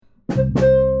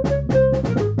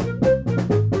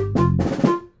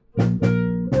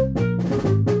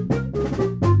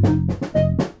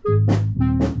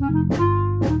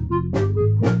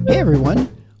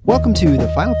everyone. Welcome to The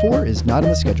Final Four is Not on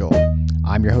the Schedule.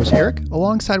 I'm your host, Eric,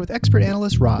 alongside with expert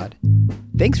analyst Rod.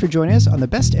 Thanks for joining us on the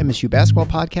best MSU basketball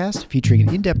podcast featuring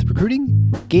an in-depth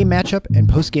recruiting, game matchup, and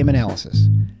post-game analysis.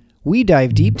 We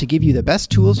dive deep to give you the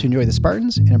best tools to enjoy the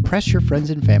Spartans and impress your friends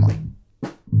and family.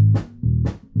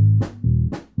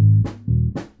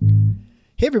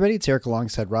 Hey everybody, it's Eric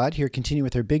alongside Rod here, continuing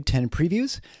with our Big Ten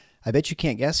previews. I bet you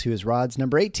can't guess who is Rod's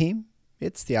number 8 team.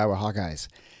 It's the Iowa Hawkeyes.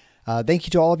 Thank you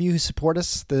to all of you who support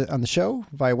us on the show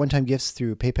via one-time gifts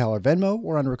through PayPal or Venmo,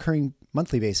 or on a recurring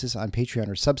monthly basis on Patreon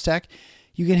or Substack.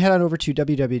 You can head on over to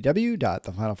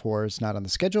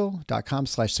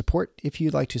www.thefinalfoursnotontheschedule.com/support if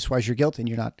you'd like to assuage your guilt and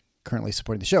you're not currently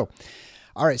supporting the show.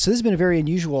 All right, so this has been a very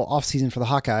unusual offseason for the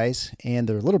Hawkeyes and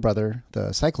their little brother,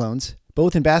 the Cyclones,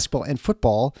 both in basketball and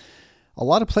football. A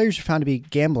lot of players are found to be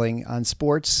gambling on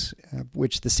sports,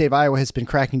 which the state of Iowa has been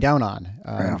cracking down on.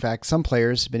 In fact, some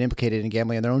players have been implicated in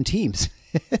gambling on their own teams,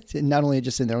 not only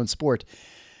just in their own sport.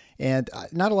 And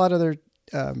not a lot of other...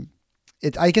 I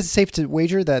guess it's safe to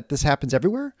wager that this happens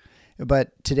everywhere,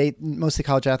 but to date, most of the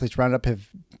college athletes rounded up have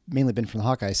mainly been from the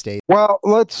Hawkeye State. Well,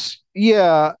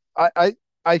 I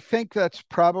think that's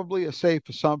probably a safe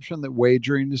assumption that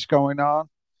wagering is going on.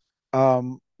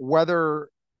 Whether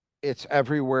it's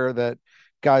everywhere that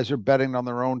guys are betting on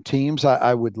their own teams,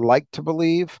 I would like to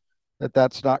believe that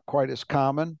that's not quite as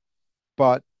common,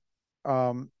 but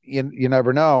you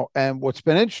never know. And what's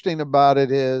been interesting about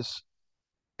it is,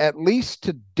 at least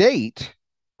to date,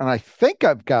 and I think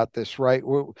I've got this right,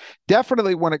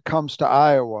 definitely when it comes to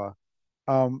Iowa,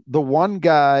 the one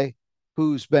guy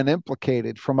who's been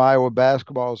implicated from Iowa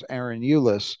basketball is Aaron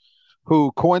Eulis,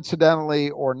 who coincidentally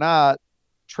or not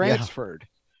transferred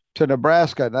to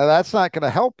Nebraska. Now, that's not going to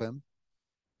help him.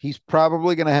 He's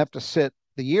probably going to have to sit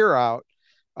the year out.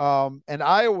 And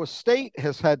Iowa State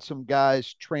has had some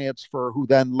guys transfer who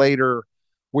then later,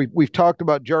 we've talked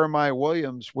about Jeremiah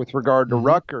Williams with regard to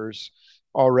Rutgers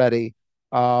already.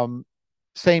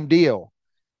 Same deal.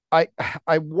 I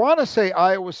want to say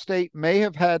Iowa State may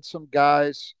have had some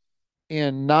guys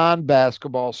in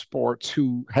non-basketball sports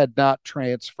who had not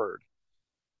transferred,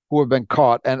 who have been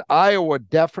caught. And Iowa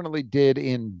definitely did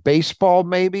in baseball,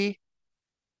 maybe.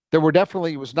 It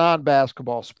was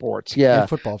non-basketball sports. Yeah. And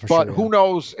football for sure. But who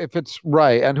knows if it's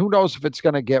right. And who knows if it's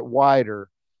going to get wider.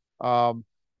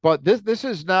 But this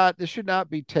should not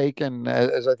be taken,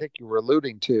 as I think you were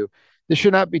alluding to, this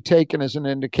should not be taken as an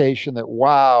indication that,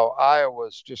 wow,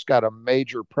 Iowa's just got a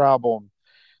major problem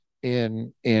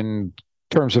in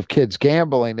terms of kids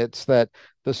gambling. It's that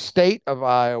the state of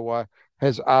Iowa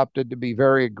has opted to be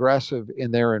very aggressive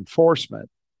in their enforcement.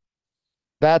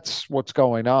 That's what's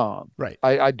going on. Right.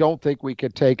 I don't think we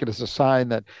could take it as a sign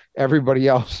that everybody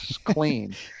else is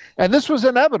clean. And this was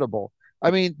inevitable.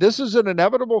 I mean, this is an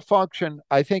inevitable function,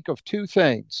 I think, of two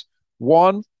things.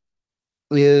 One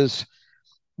is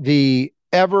the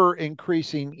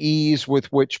ever-increasing ease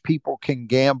with which people can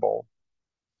gamble,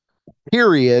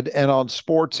 period, and on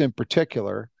sports in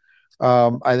particular.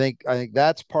 I think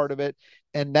that's part of it.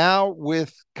 And now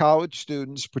with college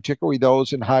students, particularly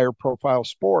those in higher profile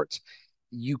sports,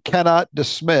 you cannot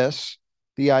dismiss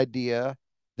the idea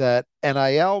that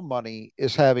NIL money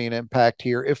is having an impact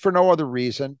here, if for no other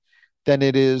reason than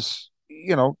it is,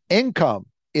 income.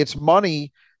 It's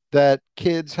money that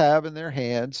kids have in their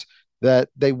hands that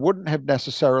they wouldn't have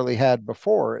necessarily had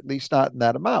before, at least not in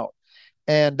that amount.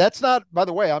 And that's not, by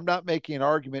the way, I'm not making an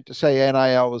argument to say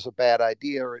NIL is a bad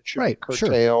idea or it should be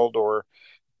curtailed or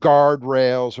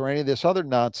guardrails or any of this other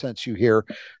nonsense you hear,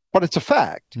 but it's a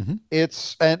fact.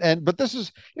 It's but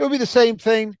it would be the same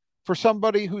thing for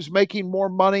somebody who's making more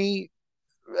money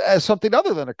as something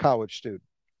other than a college student.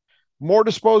 More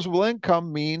disposable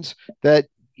income means that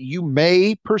you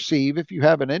may perceive, if you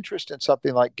have an interest in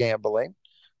something like gambling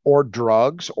or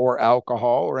drugs or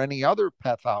alcohol or any other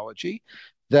pathology,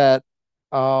 that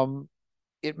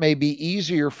it may be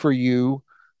easier for you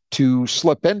to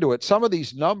slip into it. Some of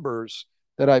these numbers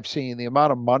that I've seen, the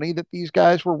amount of money that these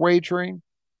guys were wagering,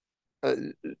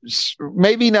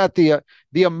 maybe not the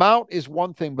amount is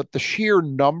one thing, but the sheer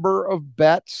number of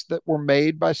bets that were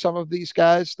made by some of these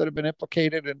guys that have been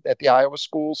implicated at the Iowa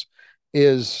schools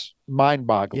is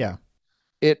mind-boggling. Yeah.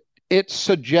 It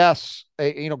suggests,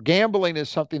 gambling is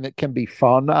something that can be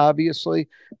fun, obviously,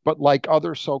 but like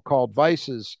other so-called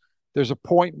vices, there's a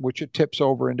point in which it tips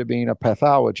over into being a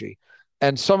pathology.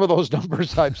 And some of those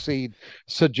numbers I've seen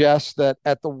suggest that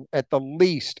at the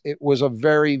least, it was a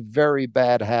very, very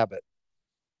bad habit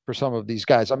for some of these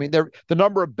guys. I mean, the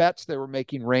number of bets they were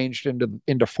making ranged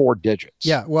into 4 digits.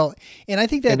 Yeah, well, and I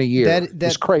think that in a year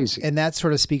is crazy, and that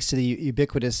sort of speaks to the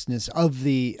ubiquitousness of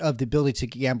the ability to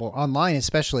gamble online,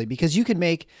 especially because you can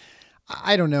make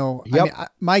I don't know. Yep. I mean,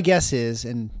 my guess is,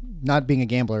 and not being a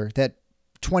gambler, that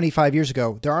 25 years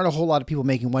ago, there aren't a whole lot of people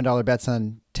making $1 bets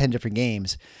on 10 different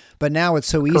games. But now it's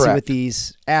so easy Correct. with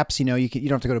these apps, you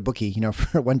don't have to go to bookie,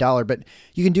 for $1, but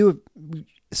you can do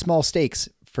small stakes,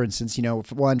 for instance, for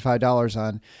 $5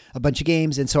 on a bunch of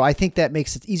games. And so I think that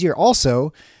makes it easier.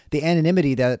 Also, the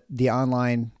anonymity that the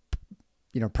online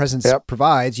presence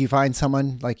provides. You find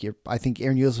someone like I think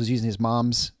Aaron Eulis was using his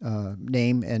mom's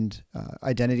name and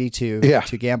identity to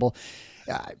gamble.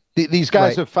 These guys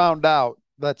right. have found out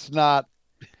that's not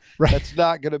right.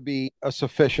 going to be a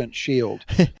sufficient shield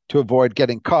to avoid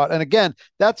getting caught. And again,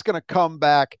 that's going to come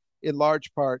back in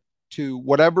large part to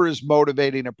whatever is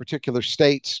motivating a particular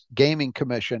state's gaming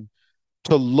commission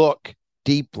to look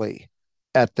deeply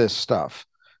at this stuff,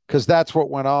 because that's what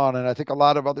went on. And I think a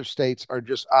lot of other states are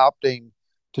just opting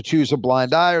to choose a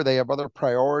blind eye, or they have other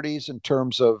priorities in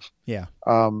terms of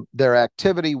their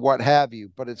activity, what have you.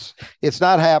 But it's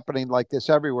not happening like this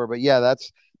everywhere. But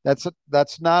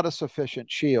that's not a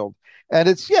sufficient shield. And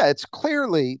it's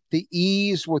clearly the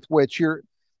ease with which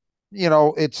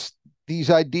it's these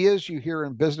ideas you hear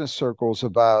in business circles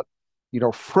about,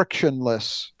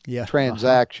 frictionless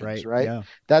transactions, right? Yeah.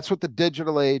 That's what the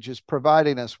digital age is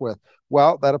providing us with.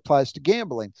 Well, that applies to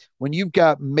gambling. When you've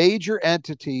got major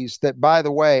entities that, by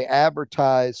the way,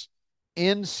 advertise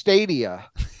in stadia,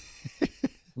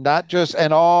 not just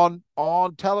and on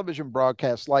television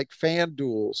broadcasts like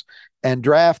FanDuel's and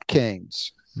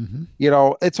DraftKings,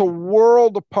 it's a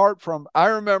world apart from. I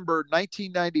remember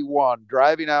 1991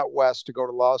 driving out west to go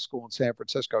to law school in San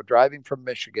Francisco, driving from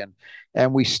Michigan,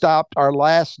 and we stopped our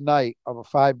last night of a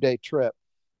 5-day trip.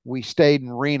 We stayed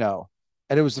in Reno,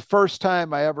 and it was the first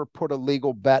time I ever put a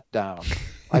legal bet down.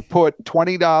 I put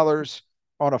 $20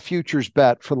 on a futures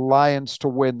bet for the Lions to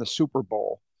win the Super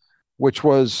Bowl, which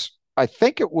was, I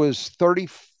think it was 30.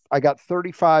 I got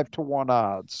 35-1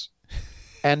 odds.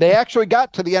 And they actually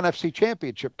got to the NFC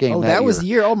Championship game. Oh, that was the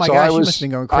year. Oh my gosh, you must have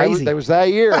been going crazy. It was that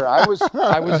year. I was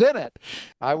in it.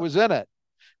 I was in it.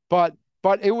 But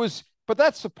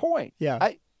that's the point. Yeah.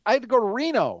 I had to go to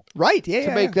Reno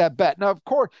to make that bet. Now, of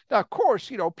course,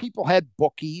 people had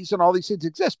bookies and all these things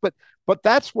exist, but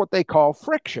that's what they call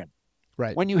friction.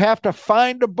 Right. When you have to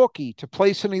find a bookie to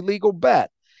place an illegal bet,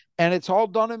 and it's all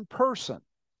done in person,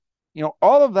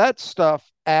 all of that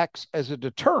stuff acts as a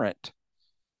deterrent.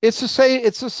 It's the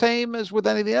same as with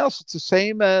anything else. It's the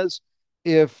same as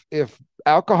if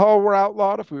alcohol were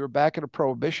outlawed, if we were back in a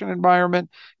prohibition environment.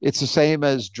 It's the same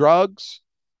as drugs.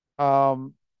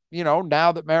 Now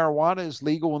that marijuana is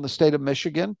legal in the state of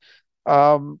Michigan,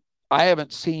 I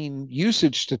haven't seen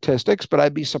usage statistics, but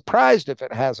I'd be surprised if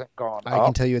it hasn't gone up. I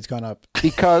can tell you it's gone up.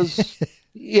 Because,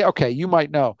 you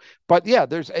might know. But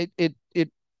it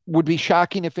would be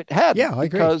shocking if it hadn't. Yeah, I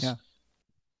agree. Because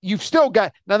you've still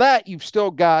got, you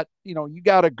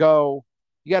got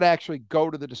to actually go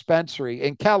to the dispensary.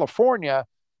 In California,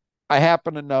 I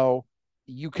happen to know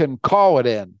you can call it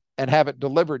in and have it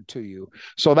delivered to you.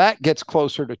 So that gets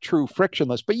closer to true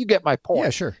frictionless, but you get my point. Yeah,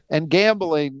 sure. And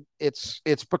gambling, it's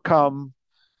become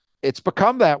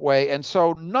that way. And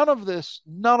so none of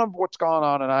what's gone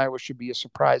on in Iowa should be a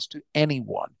surprise to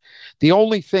anyone. The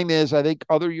only thing is, I think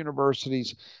other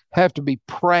universities have to be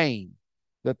praying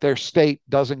that their state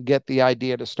doesn't get the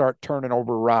idea to start turning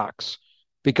over rocks,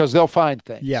 because they'll find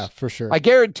things. Yeah, for sure. I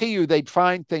guarantee you they'd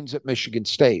find things at Michigan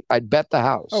State. I'd bet the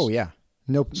house. Oh, yeah.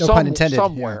 No pun intended.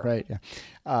 Somewhere. Yeah, right.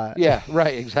 Yeah. Yeah,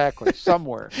 right. Exactly.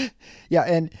 Somewhere. Yeah.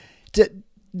 And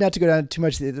not to go down too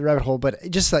much the rabbit hole,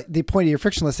 but just like the point of your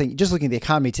frictionless thing, just looking at the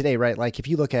economy today, right? Like if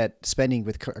you look at spending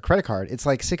with a credit card, it's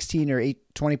like 16 or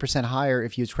 20% higher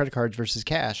if you use credit cards versus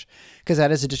cash, because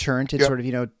that is a deterrent. It sort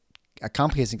of,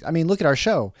 complicates things. I mean, look at our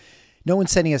show. No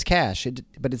one's sending us cash,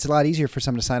 but it's a lot easier for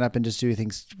someone to sign up and just do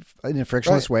things in a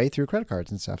frictionless way through credit cards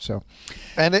and stuff. So,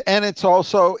 and it's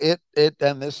also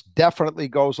and this definitely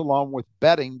goes along with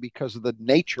betting because of the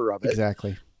nature of it.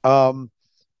 Exactly.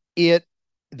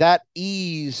 That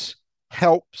ease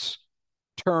helps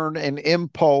turn an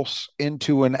impulse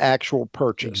into an actual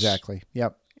purchase. Exactly.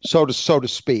 Yep. So to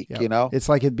speak, yep. It's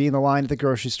like it being the line at the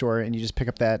grocery store and you just pick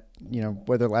up that,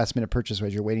 whether last minute purchase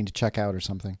was you're waiting to check out or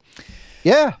something.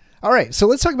 Yeah. All right. So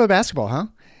let's talk about basketball, huh?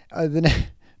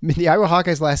 The Iowa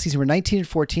Hawkeyes last season were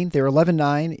 19-14. They were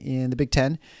 11-9 in the Big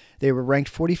Ten. They were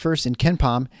ranked 41st in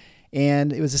KenPom.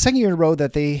 And it was the second year in a row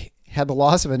that they had the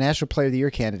loss of a National Player of the Year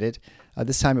candidate.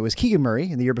 This time it was Keegan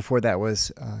Murray, and the year before that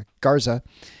was Garza.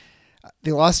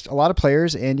 They lost a lot of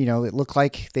players, and, it looked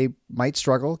like they might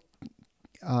struggle.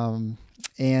 Yet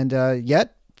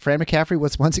Fran McCaffrey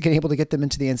was once again able to get them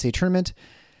into the NCAA tournament,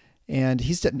 and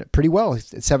he's done pretty well.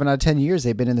 7 out of 10 years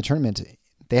they've been in the tournament.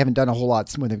 they haven't done a whole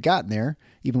lot when they've gotten there,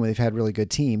 even when they've had really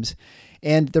good teams.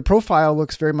 And their profile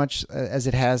looks very much as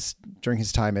it has during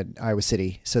his time at Iowa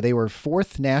City. So they were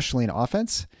 4th nationally in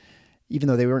offense, even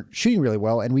though they weren't shooting really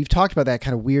well. And we've talked about that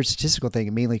kind of weird statistical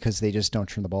thing, mainly because they just don't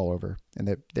turn the ball over. And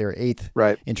they're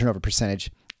 8th in turnover percentage.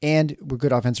 And we're a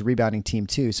good offensive rebounding team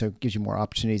too, so it gives you more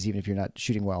opportunities even if you're not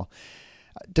shooting well.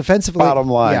 Defensively, bottom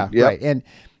line, right. And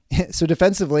so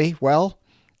defensively, well,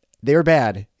 they were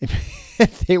bad.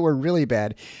 They were really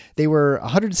bad. They were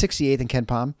 168th in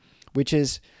KenPom, which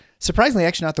is surprisingly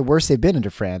actually not the worst they've been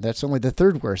under Fran. That's only the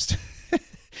 3rd worst.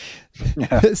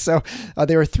 So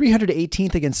they were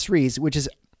 318th against threes, which is,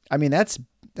 I mean, that's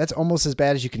almost as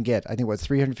bad as you can get. I think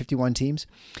 351 teams.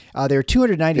 They were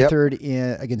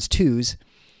 293rd against twos.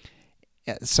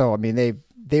 So, I mean,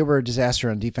 they were a disaster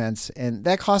on defense, and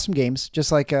that cost them games,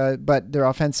 just like, but their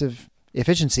offensive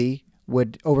efficiency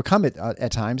would overcome it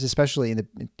at times, especially in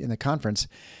the conference.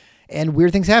 And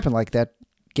weird things happen, like that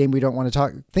game we don't want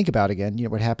to think about again. You know,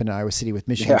 what happened in Iowa City with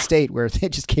Michigan State, where they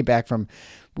just came back from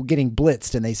getting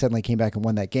blitzed and they suddenly came back and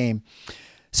won that game.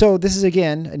 So this is,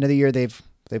 again, another year they've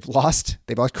lost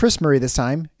Chris Murray this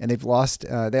time, and they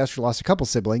actually lost a couple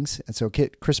siblings. And so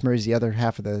Chris Murray is the other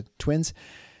half of the twins.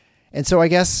 And so I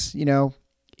guess, you know,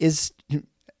 we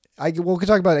could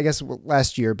talk about, I guess,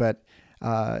 last year, but,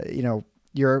 you know,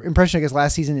 your impression, I guess,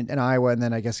 last season in Iowa, and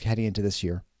then I guess heading into this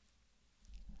year.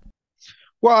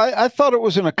 Well, I thought it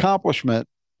was an accomplishment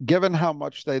given how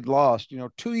much they'd lost. You know,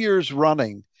 2 years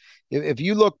running. If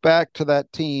you look back to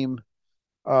that team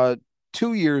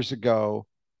 2 years ago,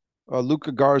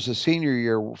 Luka Garza's senior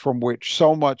year, from which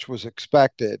so much was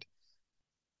expected,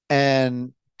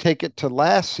 and take it to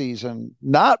last season,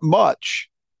 not much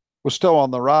was still on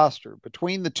the roster.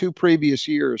 Between the 2 previous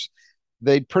years,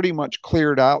 they'd pretty much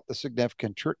cleared out the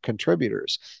significant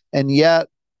contributors. And yet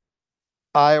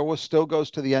Iowa still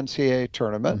goes to the NCAA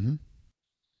tournament.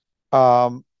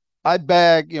 Mm-hmm. I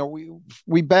bag, you know,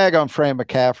 we bag on Fran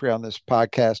McCaffery on this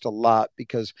podcast a lot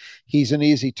because he's an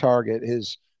easy target.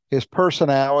 His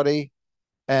personality.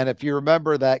 And if you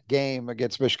remember that game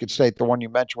against Michigan State, the one you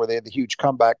mentioned where they had the huge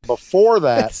comeback, before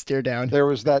that, stare down. There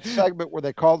was that segment where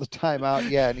they called the timeout.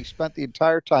 Yeah, and he spent the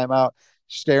entire timeout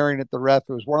staring at the ref.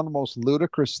 It was one of the most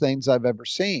ludicrous things I've ever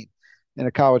seen in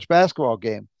a college basketball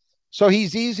game. So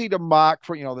he's easy to mock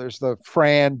for, you know, there's the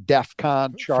Fran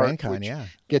DEFCON chart, which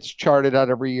gets charted out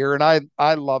every year. And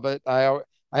I love it. I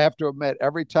have to admit,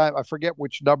 every time, I forget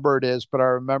which number it is, but I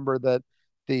remember that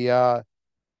the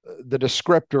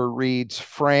descriptor reads,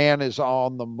 Fran is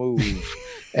on the move.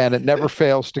 And it never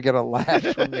fails to get a laugh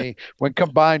from me when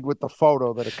combined with the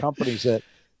photo that accompanies it.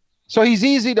 So he's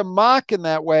easy to mock in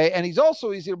that way. And he's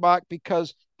also easy to mock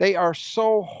because they are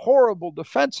so horrible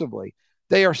defensively.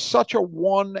 They are such a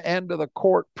one end of the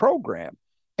court program.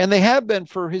 And they have been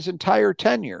for his entire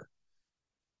tenure.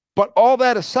 But all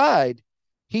that aside,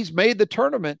 he's made the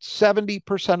tournament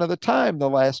 70% of the time the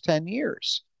last 10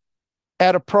 years.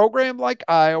 At a program like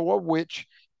Iowa, which,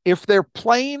 if they're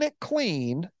playing it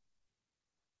clean,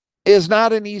 is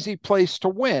not an easy place to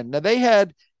win. Now, they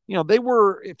had, you know, they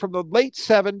were from the late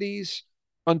 70s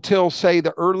until, say,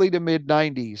 the early to mid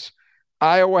 90s.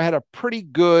 Iowa had a pretty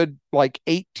good, like,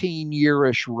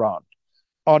 18-year-ish run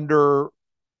under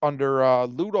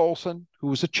Lute Olson, who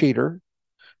was a cheater,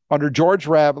 under George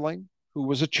Raveling, who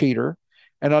was a cheater,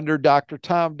 and under Dr.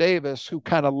 Tom Davis, who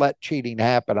kind of let cheating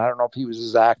happen. I don't know if he was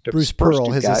as active. Bruce Pearl,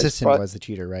 his assistant, was the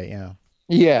cheater, right? Yeah.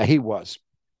 Yeah, he was.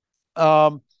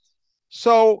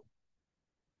 So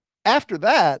after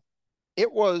that,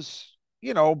 it was,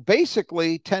 you know,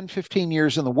 basically 10, 15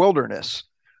 years in the wilderness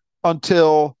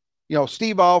until, you know,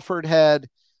 Steve Alford had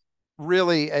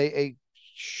really a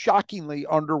shockingly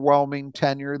underwhelming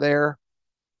tenure there,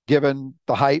 given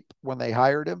the hype when they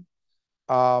hired him.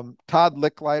 Todd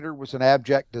Licklider was an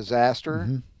abject disaster.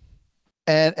 Mm-hmm.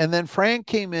 And then Fran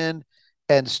came in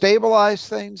and stabilized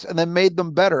things and then made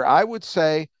them better. I would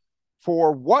say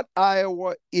for what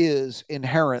Iowa is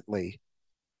inherently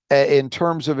in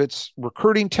terms of its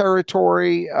recruiting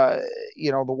territory,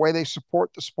 you know, the way they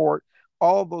support the sport,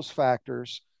 all of those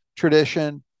factors,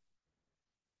 tradition,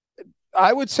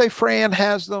 I would say Fran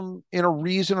has them in a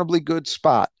reasonably good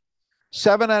spot.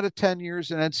 7 out of 10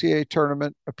 years in NCAA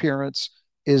tournament appearance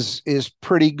is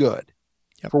pretty good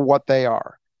for what they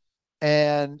are.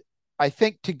 And I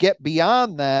think to get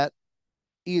beyond that,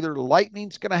 either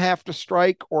Lightning's going to have to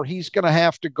strike or he's going to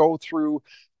have to go through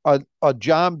a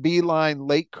John Beilein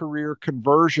late career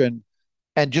conversion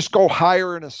and just go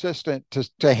hire an assistant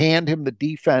to hand him the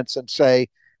defense and say,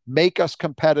 make us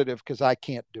competitive because I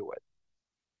can't do it.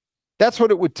 That's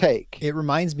what it would take. It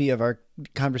reminds me of our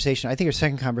conversation. I think our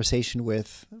second conversation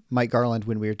with Mike Garland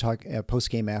when we were talking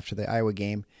post game after the Iowa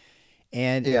game.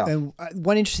 And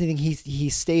one interesting thing he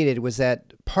stated was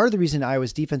that part of the reason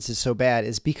Iowa's defense is so bad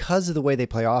is because of the way they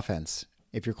play offense,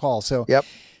 if you recall. So,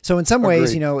 so in some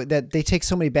ways, that they take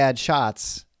so many bad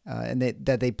shots and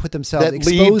that they put themselves, that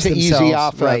expose lead to themselves easy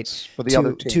offense for the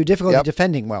other team. To difficulty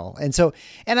defending well.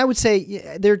 And I would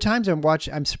say there are times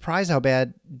I'm surprised how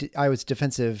bad Iowa's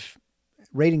defensive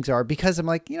ratings are, because I'm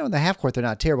like, in the half court, they're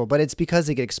not terrible, but it's because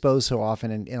they get exposed so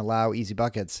often and allow easy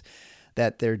buckets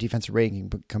that their defensive rating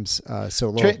becomes so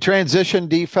low. Transition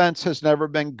defense has never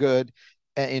been good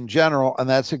in general, and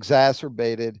that's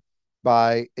exacerbated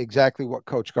by exactly what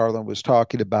Coach Garland was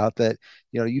talking about, that,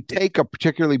 you take a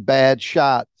particularly bad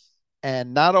shot,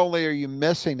 and not only are you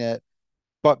missing it,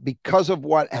 but because of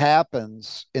what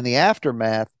happens in the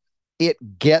aftermath, it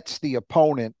gets the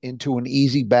opponent into an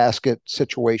easy basket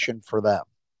situation for them.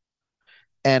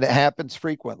 And it happens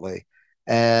frequently.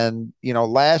 And,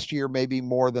 last year, maybe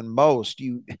more than most,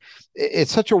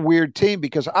 it's such a weird team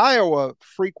because Iowa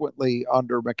frequently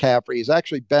under McCaffrey has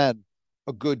actually been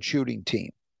a good shooting team,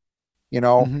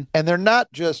 and they're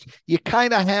not just, you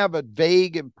kind of have a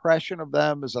vague impression of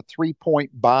them as a 3-point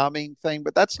bombing thing,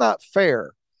 but that's not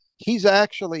fair. He's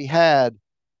actually had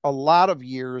a lot of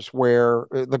years where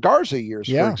the Garza years,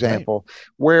 for example,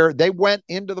 where they went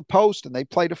into the post and they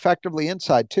played effectively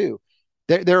inside too.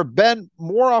 There have been,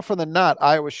 more often than not,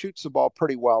 Iowa shoots the ball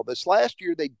pretty well. This last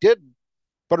year they didn't,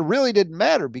 but it really didn't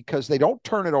matter because they don't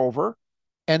turn it over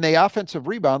and they offensive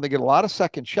rebound. They get a lot of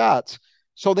second shots.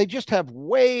 So they just have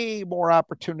way more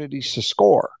opportunities to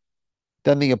score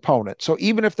than the opponent. So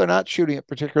even if they're not shooting it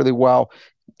particularly well,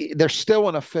 they're still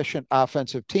an efficient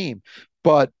offensive team.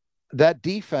 But that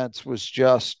defense was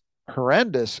just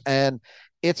horrendous. And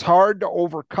it's hard to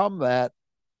overcome that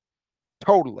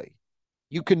totally.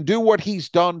 You can do what he's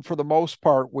done for the most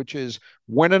part, which is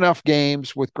win enough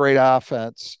games with great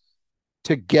offense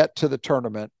to get to the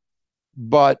tournament,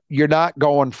 but you're not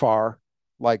going far,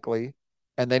 likely,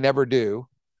 and they never do.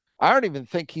 I don't even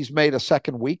think he's made a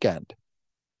second weekend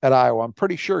at Iowa. I'm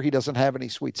pretty sure he doesn't have any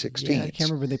Sweet 16. Yeah, I can't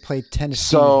remember when they played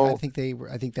Tennessee. So, I think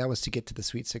that was to get to the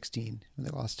Sweet 16 when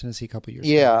they lost Tennessee a couple years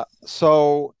ago. Yeah,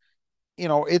 so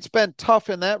it's been tough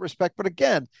in that respect. But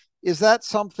again, is that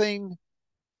something?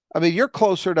 I mean, you're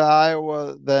closer to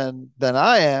Iowa than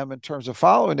I am in terms of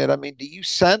following it. I mean, do you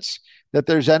sense that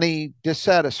there's any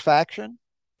dissatisfaction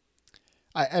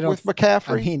I don't, with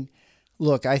McCaffrey? I mean,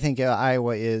 look, I think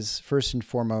Iowa is first and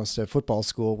foremost a football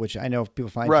school, which I know people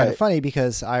find kind of funny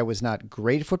because Iowa's not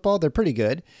great at football. They're pretty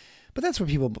good, but that's what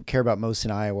people care about most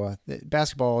in Iowa.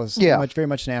 Basketball is very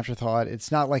much an afterthought. It's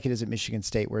not like it is at Michigan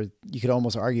State where you could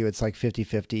almost argue it's like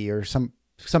 50-50 or some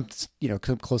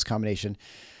close combination.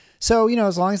 So,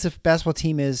 as long as the basketball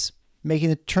team is making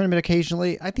the tournament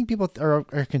occasionally, I think people are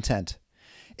content.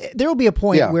 There will be a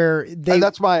point where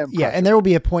that's my impression. Yeah, and there will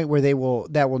be a point where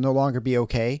that will no longer be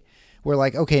okay. We're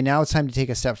like, okay, now it's time to take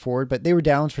a step forward. But they were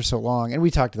down for so long, and we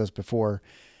talked to those before.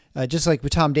 Just like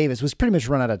with Tom Davis, was pretty much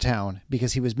run out of town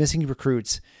because he was missing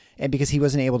recruits and because he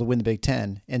wasn't able to win the Big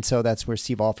Ten. And so that's where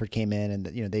Steve Alford came in,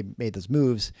 and they made those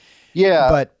moves.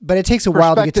 Yeah, but it takes a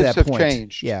while to get to that point. Perspectives have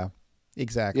changed. Yeah.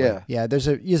 Exactly. Yeah. There's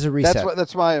a reset.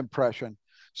 That's my impression.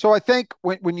 So I think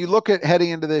when you look at heading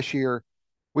into this year,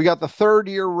 we got the third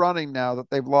year running now that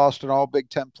they've lost an all Big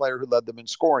Ten player who led them in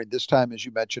scoring. This time, as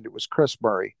you mentioned, it was Chris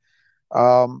Murray.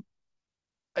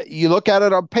 You look at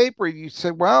it on paper, you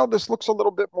say, well, this looks a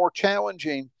little bit more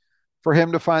challenging for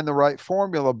him to find the right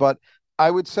formula. But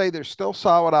I would say there's still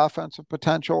solid offensive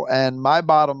potential. And my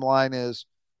bottom line is,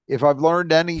 if I've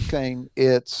learned anything,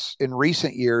 it's in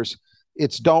recent years,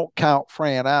 it's don't count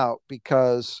Fran out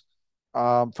because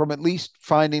from at least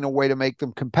finding a way to make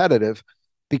them competitive,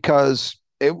 because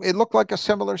it looked like a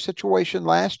similar situation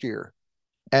last year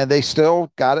and they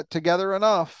still got it together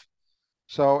enough.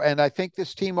 So, and I think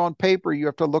this team on paper, you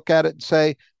have to look at it and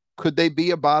say, could they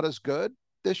be about as good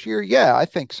this year? Yeah, I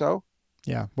think so.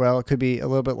 Yeah. Well, it could be a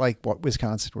little bit like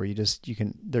Wisconsin, where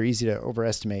they're easy to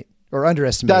overestimate or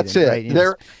underestimate. That's it. Right?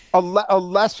 They're a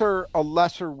lesser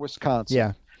Wisconsin.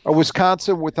 Yeah. A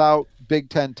Wisconsin without Big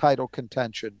Ten title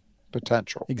contention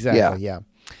potential. Exactly. Yeah.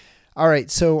 All right.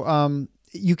 So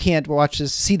you can't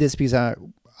see this because I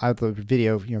have the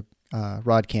video,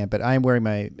 Rod can't, but I'm wearing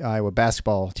my Iowa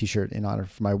basketball T-shirt in honor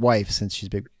for my wife since she's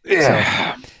big.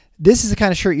 Yeah. So this is the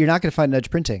kind of shirt you're not going to find Nudge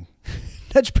Printing.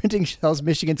 Nudge Printing sells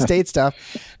Michigan State stuff.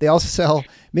 They also sell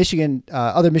Michigan,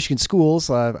 other Michigan schools,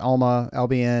 Alma,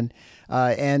 Albion,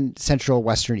 and Central,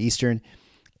 Western, Eastern.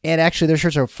 And actually, their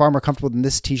shirts are far more comfortable than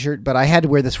this T-shirt, but I had to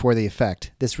wear this for the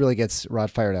effect. This really gets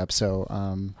Rod fired up. So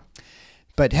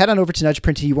But head on over to Nudge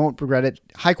Printing. You won't regret it.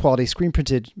 High quality screen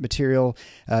printed material.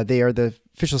 They are the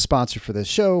official sponsor for the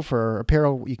show. For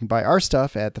apparel, you can buy our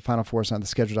stuff at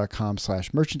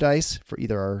thefinalfoursontheschedule.com/merchandise for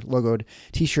either our logoed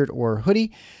t-shirt or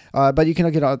hoodie. But you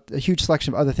can get a huge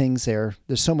selection of other things there.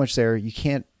 There's so much there. You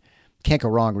can't go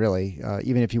wrong, really,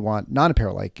 even if you want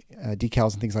non-apparel like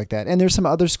decals and things like that. And there's some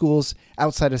other schools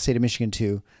outside of the state of Michigan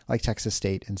too, like Texas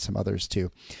State and some others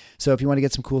too. So if you want to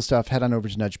get some cool stuff, head on over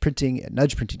to Nudge Printing at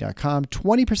nudgeprinting.com.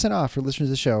 20% off for listeners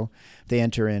of the show. They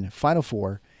enter in Final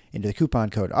Four into the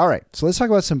coupon code. All right, so let's talk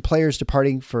about some players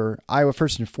departing for Iowa.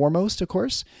 First and foremost, of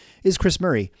course, is Chris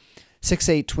Murray,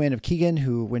 6'8" twin of Keegan,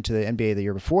 who went to the NBA the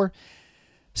year before.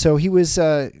 So he was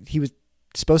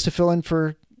supposed to fill in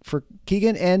for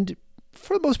Keegan, and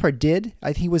for the most part did.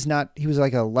 I think he was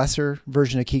like a lesser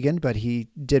version of Keegan, but he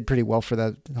did pretty well for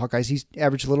the Hawkeyes. He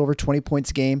averaged a little over 20 points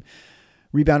a game,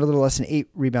 rebounded a little less than 8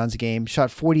 rebounds a game, shot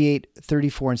 48,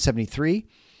 34, and 73,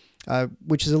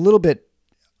 which is a little bit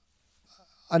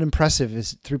unimpressive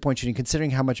as three-point shooting,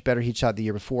 considering how much better he'd shot the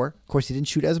year before. Of course, he didn't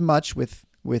shoot as much with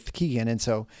Keegan, and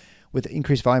so with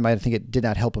increased volume, I think it did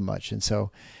not help him much. And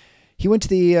so he went to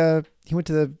the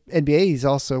NBA. He's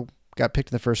also got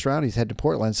picked in the first round. He's headed to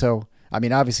Portland. So, I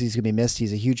mean, obviously he's going to be missed.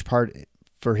 He's a huge part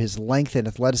for his length and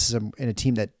athleticism in a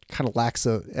team that kind of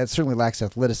certainly lacks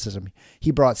athleticism.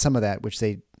 He brought some of that, which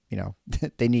they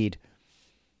they need.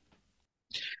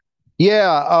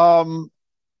 Yeah.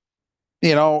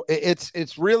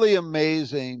 It's really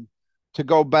amazing to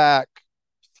go back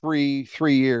three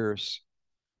years,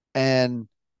 and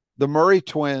the Murray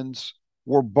twins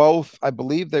were both, I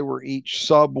believe they were each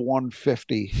sub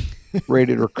 150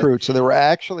 rated recruits. So there were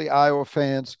actually Iowa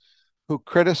fans who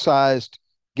criticized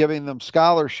giving them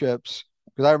scholarships,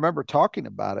 because I remember talking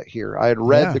about it here. I had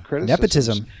read the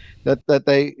criticism that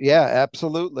they,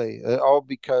 absolutely. All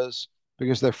because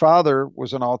their father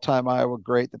was an all-time Iowa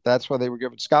great, that's why they were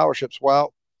given scholarships.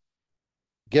 Well,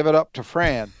 give it up to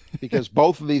Fran, because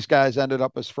both of these guys ended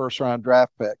up as first-round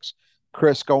draft picks.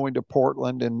 Chris going to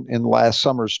Portland in last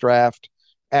summer's draft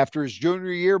after his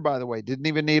junior year, by the way, didn't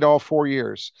even need all 4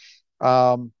 years.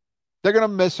 They're going to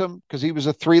miss him because he was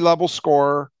a 3-level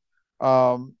scorer.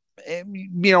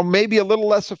 Maybe a little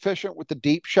less efficient with the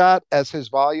deep shot as his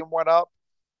volume went up,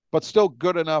 but still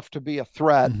good enough to be a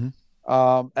threat.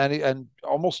 Mm-hmm. And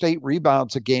almost 8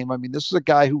 rebounds a game. I mean, this is a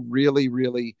guy who really,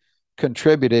 really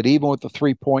contributed, even with the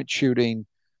 3-point shooting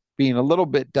being a little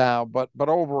bit down. But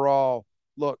overall,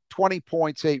 look, 20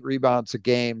 points, 8 rebounds a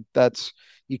game.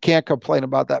 You can't complain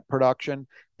about that production,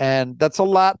 and that's a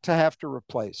lot to have to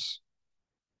replace.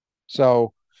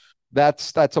 So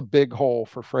that's a big hole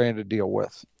for Fran to deal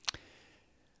with.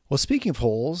 Well, speaking of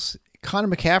holes,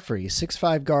 Connor McCaffrey,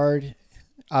 6'5" guard,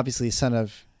 obviously son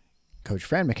of Coach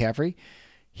Fran McCaffrey.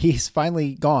 He's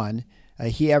finally gone.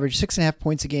 He averaged 6.5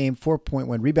 points a game,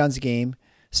 4.1 rebounds a game,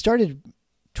 started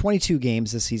 22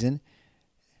 games this season,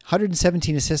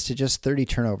 117 assists to just 30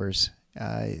 turnovers.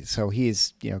 So he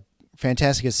is,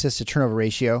 fantastic assist to turnover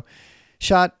ratio.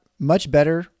 Shot much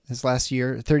better this last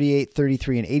year, 38,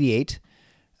 33, and 88,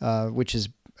 which is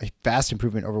a vast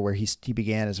improvement over where he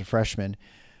began as a freshman.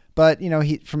 But,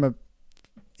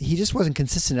 he just wasn't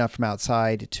consistent enough from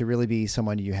outside to really be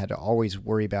someone you had to always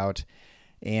worry about.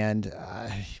 And,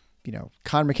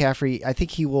 Connor McCaffrey, I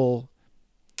think he will,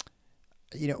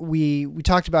 we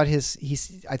talked about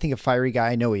he's, I think, a fiery guy.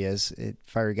 I know he is a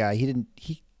fiery guy.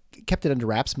 He kept it under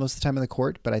wraps most of the time on the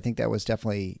court, but I think that was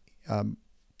definitely, I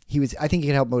think he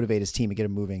could help motivate his team and get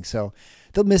him moving. So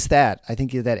they'll miss that. I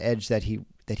think that edge that he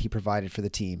provided for the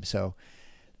team. So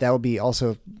that will be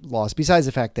also lost, besides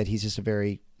the fact that he's just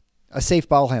a safe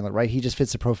ball handler, right? He just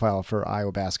fits the profile for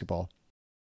Iowa basketball.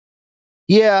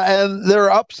 Yeah, and there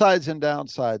are upsides and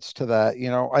downsides to that.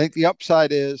 I think the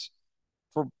upside is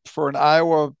for an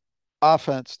Iowa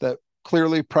offense that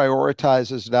clearly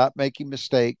prioritizes not making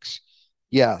mistakes.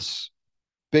 Yes,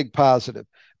 big positive.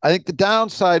 I think the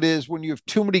downside is when you have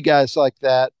too many guys like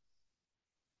that,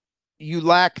 you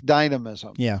lack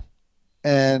dynamism. Yeah.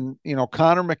 And,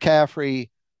 Connor McCaffrey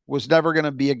was never going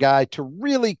to be a guy to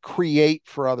really create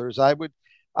for others. I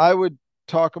would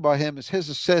talk about him as his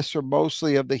assists are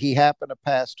mostly he happened to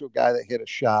pass to a guy that hit a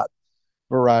shot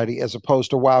variety, as opposed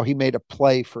to, wow, he made a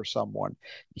play for someone.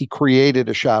 He created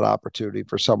a shot opportunity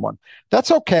for someone.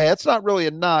 That's okay. It's not really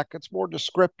a knock. It's more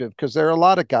descriptive, because there are a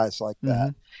lot of guys like that.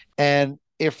 Mm-hmm. And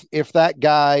if that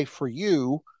guy for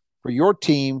your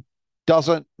team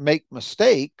doesn't make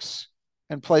mistakes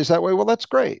and plays that way, well, that's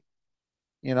great.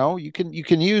 You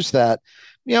can use that.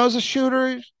 As a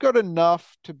shooter, he's good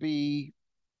enough to be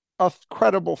a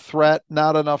credible threat,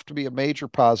 not enough to be a major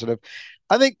positive.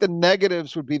 I think the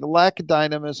negatives would be the lack of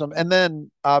dynamism, and then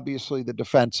obviously the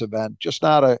defensive end. Just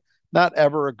not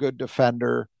ever a good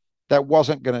defender. That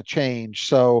wasn't going to change.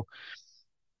 So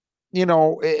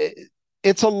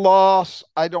it's a loss.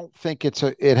 I don't think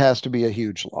it has to be a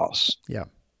huge loss. Yeah.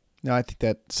 No, I think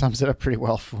that sums it up pretty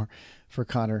well for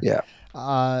Connor. Yeah.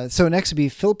 So next would be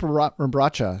Philip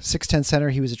Rambracha, 6'10" center.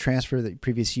 He was a transfer the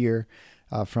previous year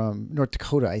from North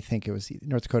Dakota. I think it was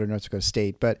North Dakota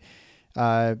State. But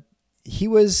he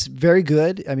was very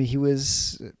good. I mean,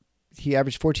 he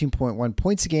averaged 14.1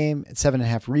 points a game and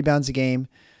 7.5 rebounds a game.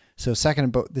 So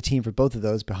second in the team for both of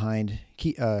those behind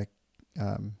Chris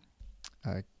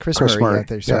Murray out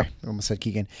there. Sorry, I almost said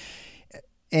Keegan.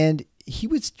 And he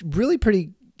was really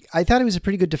pretty. I thought he was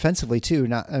pretty good defensively too.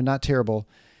 Not terrible.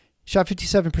 Shot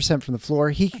 57% from the floor.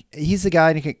 He's the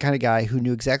kind of guy who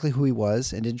knew exactly who he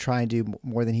was and didn't try and do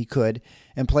more than he could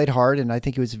and played hard. And I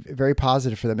think it was very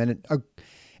positive for them.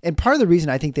 And part of the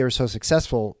reason I think they were so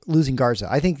successful losing Garza,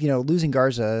 I think losing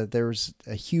Garza, there was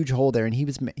a huge hole there, and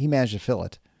he managed to fill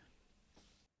it.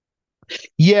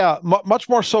 Yeah, much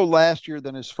more so last year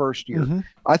than his first year. Mm-hmm.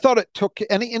 I thought it took,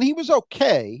 and he was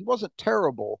okay. He wasn't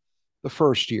terrible the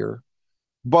first year,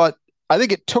 but I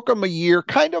think it took him a year,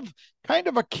 kind of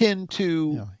akin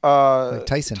to like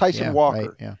Tyson Walker right,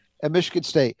 yeah. At Michigan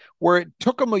State, where it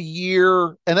took him a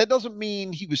year, and that doesn't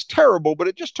mean he was terrible, but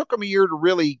it just took him a year to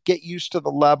really get used to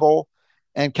the level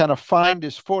and kind of find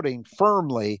his footing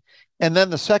firmly. And then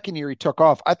the second year he took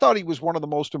off. I thought he was one of the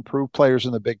most improved players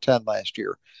in the Big Ten last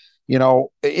year.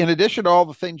 In addition to all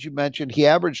the things you mentioned, he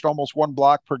averaged almost 1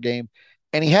 block per game,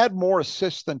 and he had more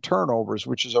assists than turnovers,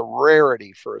 which is a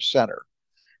rarity for a center.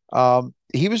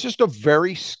 He was just a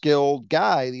very skilled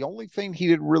guy. The only thing he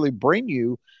didn't really bring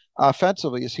you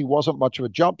offensively is he wasn't much of a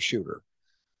jump shooter.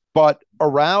 But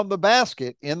around the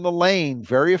basket, in the lane,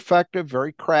 very effective,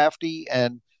 very crafty,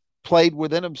 and played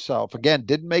within himself. Again,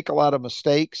 didn't make a lot of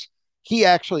mistakes. He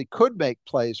actually could make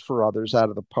plays for others out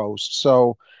of the post.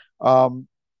 So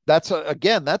that's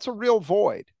a real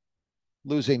void,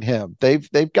 losing him.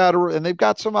 They've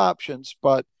got some options,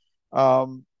 but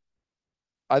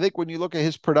I think when you look at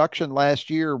his production last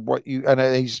year,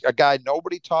 he's a guy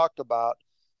nobody talked about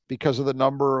because of the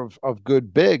number of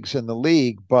good bigs in the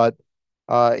league, but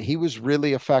he was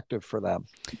really effective for them.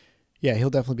 Yeah,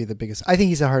 he'll definitely be the biggest. I think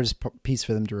he's the hardest piece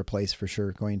for them to replace for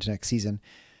sure going into next season.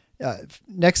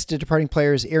 Next to departing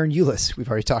players, Aaron Eulis, we've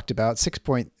already talked about,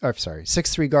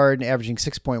 6'3" guard, averaging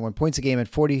 6.1 points a game at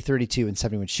 40, 32, and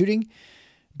 71 shooting.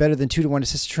 Better than 2-to-1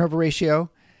 assist to turnover ratio.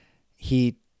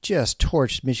 He just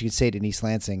torched Michigan State in East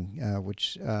Lansing,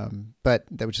 which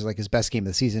is like his best game of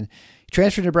the season. He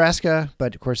transferred to Nebraska,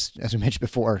 but of course, as we mentioned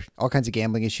before, all kinds of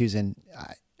gambling issues. And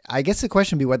I guess the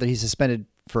question would be whether he's suspended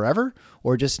forever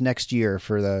or just next year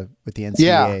with the NCAA.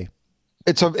 Yeah.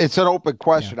 It's an open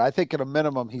question. Yeah. I think at a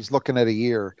minimum he's looking at a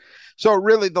year. So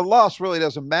really the loss really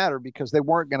doesn't matter because they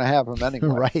weren't going to have him anyway.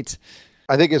 Right.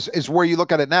 I think is where you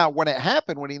look at it now. When it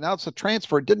happened, when he announced the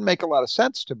transfer, it didn't make a lot of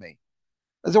sense to me.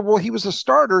 I said, well, he was a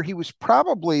starter. He was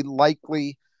probably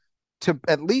likely to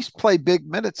at least play big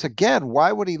minutes again.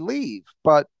 Why would he leave?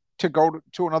 But to go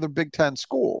to another Big Ten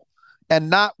school,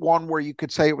 and not one where you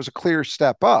could say it was a clear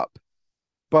step up.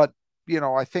 But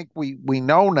I think we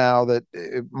know now that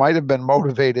it might have been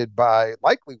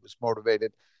likely was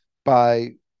motivated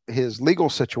by his legal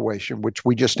situation, which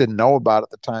we just didn't know about at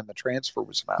the time the transfer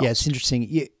was announced. Yeah, it's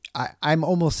interesting. I'm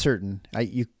almost certain,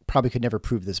 you probably could never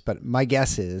prove this, but my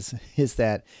guess is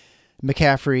that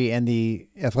McCaffrey and the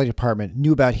athletic department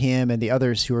knew about him and the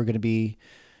others who are going to be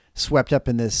swept up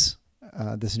in this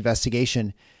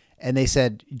investigation. And they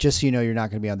said, just so you know, you're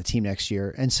not going to be on the team next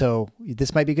year. And so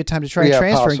this might be a good time to try and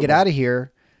transfer and get out of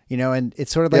here. And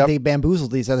it's sort of like they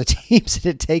bamboozled these other teams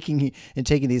into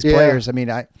taking these players. I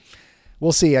mean,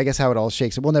 we'll see, I guess, how it all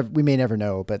shakes. We may never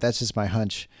know, but that's just my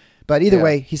hunch. But either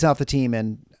way, he's off the team,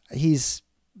 and he's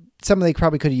something they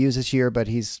probably could have used this year, but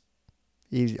he's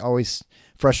always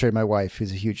frustrated my wife,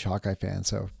 who's a huge Hawkeye fan.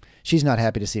 So she's not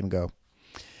happy to see him go.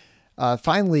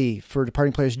 Finally, for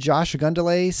departing players, Josh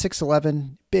Ogundele,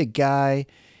 6'11", big guy.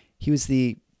 He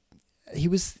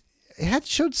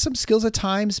showed some skills at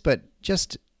times, but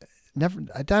just never,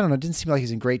 I don't know, it didn't seem like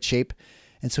he's in great shape.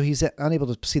 And so he's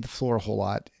unable to see the floor a whole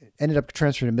lot. Ended up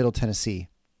transferring to Middle Tennessee.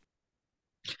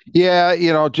 Yeah,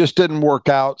 just didn't work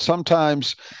out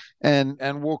sometimes.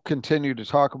 And we'll continue to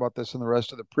talk about this in the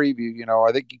rest of the preview.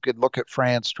 I think you could look at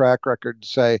Fran's track record and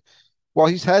say, well,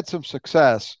 he's had some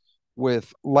success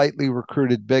with lightly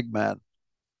recruited big men.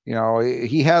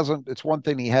 He hasn't, it's one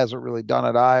thing he hasn't really done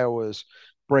at Iowa is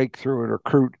break through and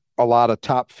recruit a lot of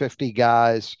top 50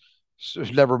 guys,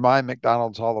 never mind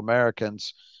McDonald's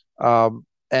All-Americans.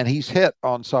 and he's hit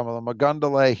on some of them.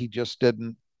 Magundale, he just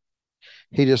didn't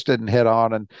hit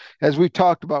on. And as we've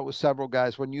talked about with several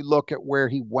guys, when you look at where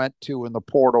he went to in the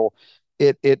portal,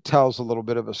 it tells a little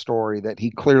bit of a story that he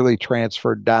clearly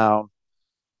transferred down,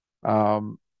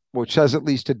 um, which says at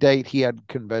least to date he had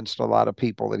convinced a lot of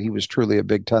people that he was truly a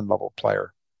Big Ten level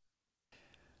player.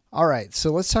 All right,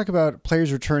 so let's talk about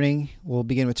players returning. We'll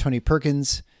begin with Tony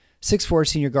Perkins, 6'4"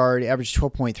 senior guard, averaged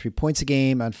 12.3 points a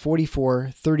game on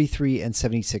 44, 33, and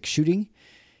 76 shooting.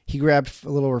 He grabbed a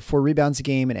little over 4 rebounds a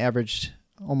game and averaged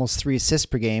almost 3 assists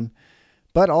per game,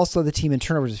 but also the team in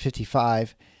turnovers is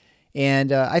 55.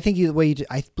 And I think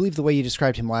I believe the way you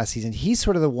described him last season, he's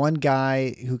sort of the one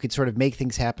guy who could sort of make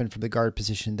things happen from the guard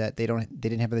position that they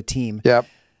didn't have on the team. Yep.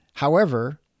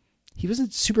 However, he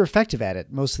wasn't super effective at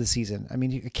it most of the season. I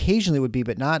mean, he occasionally would be,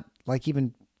 but not like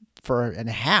even for and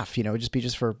a half,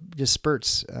 just for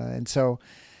spurts. And so,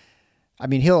 I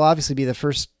mean, he'll definitely be the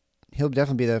first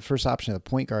option at the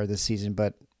point guard this season,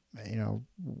 but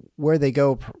where they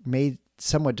go may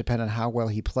somewhat depend on how well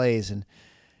he plays.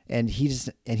 And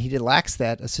he lacks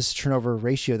that assist turnover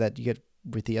ratio that you get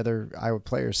with the other Iowa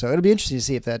players. So it'll be interesting to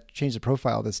see if that changes the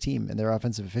profile of this team and their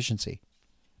offensive efficiency.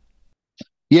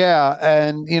 Yeah,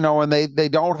 and they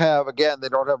don't have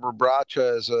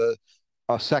Rebraca as a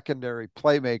secondary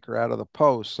playmaker out of the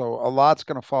post, so a lot's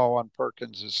going to fall on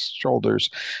Perkins' shoulders.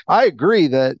 I agree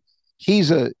that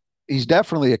he's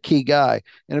definitely a key guy,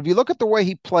 and if you look at the way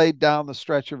he played down the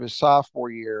stretch of his sophomore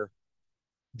year,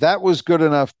 that was good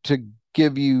enough to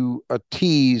give you a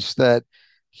tease that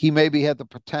he maybe had the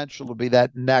potential to be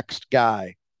that next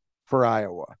guy for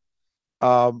Iowa.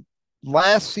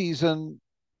 Last season,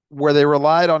 where they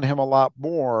relied on him a lot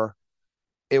more,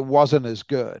 it wasn't as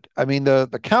good. I mean,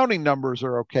 the counting numbers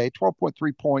are okay.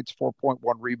 12.3 points, 4.1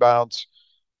 rebounds,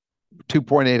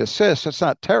 2.8 assists. That's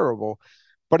not terrible,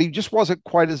 but he just wasn't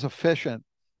quite as efficient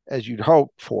as you'd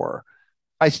hope for.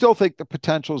 I still think the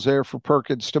potential's there for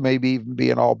Perkins to maybe even be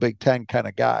an all Big Ten kind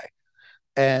of guy.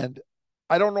 And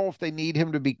I don't know if they need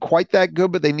him to be quite that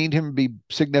good, but they need him to be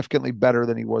significantly better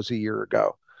than he was a year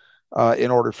ago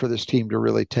in order for this team to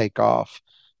really take off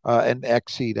and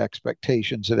exceed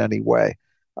expectations in any way.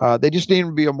 They just need him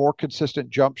to be a more consistent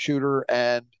jump shooter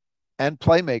and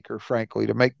playmaker, frankly,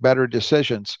 to make better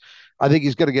decisions. I think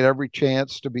he's going to get every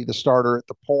chance to be the starter at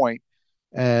the point,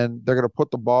 and they're going to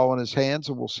put the ball in his hands,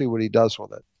 and we'll see what he does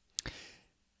with it.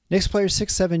 Next player,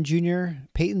 6'7" junior,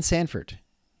 Peyton Sandfort.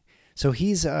 So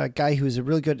he's a guy who's a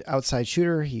really good outside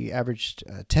shooter. He averaged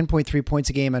 10.3 points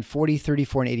a game on 40,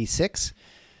 34, and 86.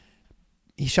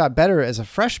 He shot better as a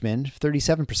freshman,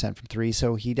 37% from three,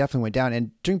 so he definitely went down.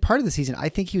 And during part of the season, I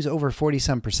think he was over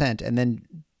 40-some%, and then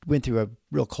went through a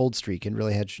real cold streak and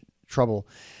really had trouble.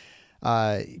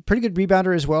 Pretty good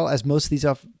rebounder as well, as most of these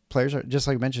players are. Just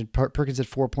like I mentioned, Perkins had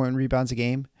 4.1 rebounds a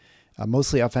game,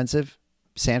 mostly offensive.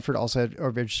 Sandfort also had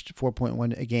averaged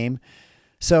 4.1 a game.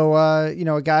 So,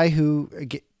 a guy who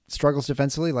struggles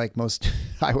defensively, like most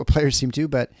Iowa players seem to,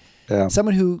 but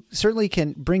someone who certainly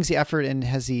brings the effort and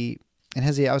has the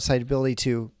outside ability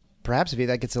to, perhaps if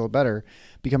that gets a little better,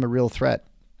 become a real threat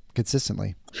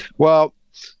consistently. Well,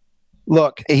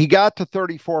 look, he got to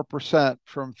 34%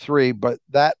 from three, but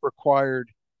that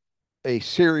required a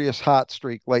serious hot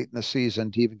streak late in the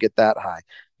season to even get that high.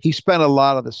 He spent a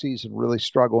lot of the season really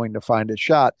struggling to find a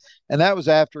shot. And that was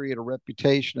after he had a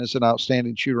reputation as an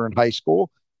outstanding shooter in high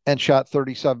school and shot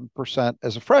 37%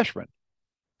 as a freshman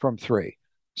from three.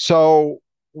 So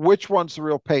which one's the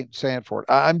real Peyton Sandfort?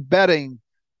 I'm betting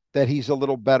that he's a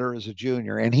little better as a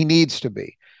junior, and he needs to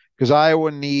be, because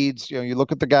Iowa needs, you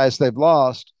look at the guys they've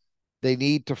lost, they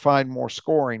need to find more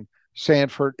scoring.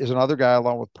 Sandfort is another guy,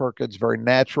 along with Perkins, very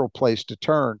natural place to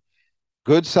turn.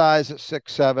 Good size at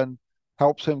 6'7",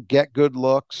 helps him get good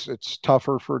looks. It's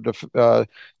tougher for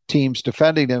teams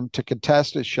defending him to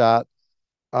contest his shot.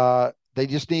 They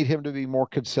just need him to be more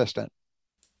consistent.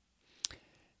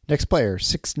 Next player,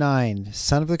 6'9",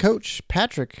 son of the coach,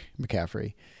 Patrick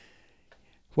McCaffery.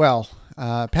 Well,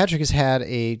 Patrick has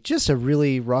had just a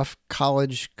really rough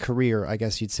college career, I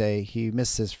guess you'd say. He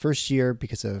missed his first year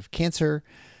because of cancer,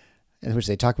 which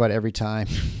they talk about every time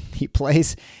he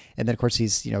plays. And then, of course,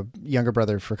 he's younger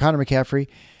brother for Connor McCaffery.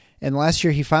 And last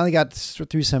year, he finally got through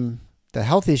the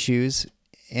health issues,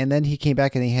 and then he came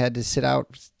back and he had to sit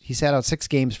out. He sat out 6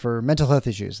 games for mental health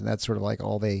issues, and that's sort of like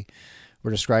all they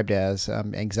were described as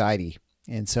anxiety.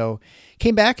 And so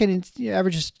came back and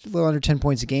averages a little under 10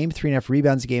 points a game, 3.5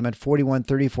 rebounds a game on 41,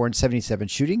 34, and 77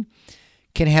 shooting.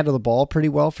 Can handle the ball pretty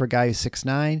well for a guy who's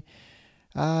 6'9".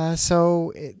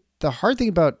 The hard thing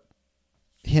about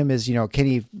him is, can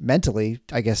he mentally,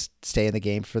 I guess, stay in the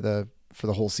game for the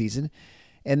whole season?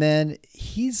 And then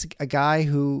he's a guy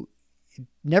who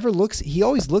he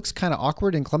always looks kind of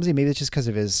awkward and clumsy. Maybe it's just because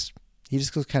he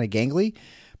just looks kind of gangly,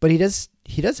 but he does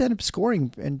end up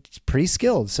scoring and he's pretty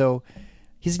skilled. So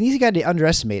he's an easy guy to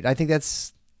underestimate. I think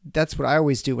that's what I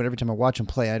always do every time I watch him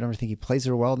play. I don't think he plays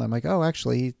very well. And I'm like, oh,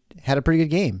 actually he had a pretty good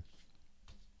game.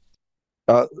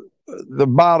 The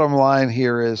bottom line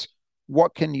here is,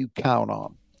 what can you count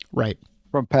on? Right.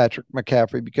 From Patrick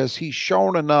McCaffrey, because he's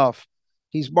shown enough.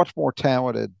 He's much more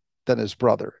talented than his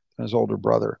older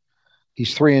brother.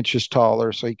 He's 3 inches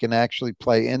taller, so he can actually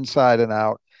play inside and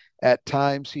out. At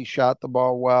times, he shot the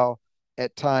ball well.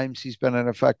 At times, he's been an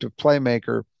effective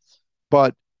playmaker.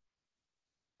 But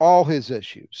all his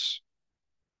issues,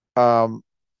 the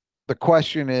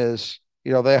question is,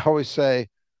 they always say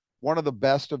one of the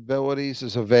best abilities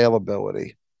is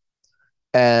availability.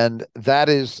 And that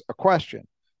is a question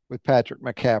with Patrick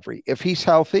McCaffrey. If he's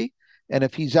healthy and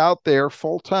if he's out there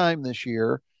full time this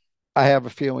year, I have a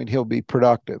feeling he'll be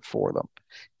productive for them.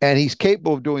 And he's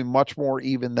capable of doing much more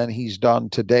even than he's done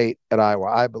to date at Iowa,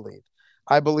 I believe.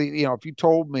 If you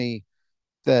told me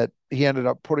that he ended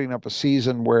up putting up a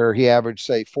season where he averaged,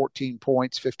 say, 14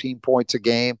 points, 15 points a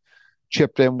game,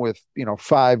 chipped in with,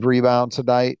 5 rebounds a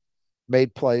night,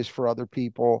 made plays for other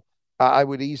people, I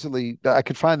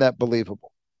could find that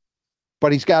believable.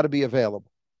 But he's got to be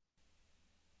available.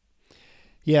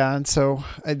 Yeah, and so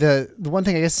the one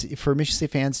thing I guess for Michigan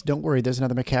State fans, don't worry, there's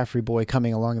another McCaffrey boy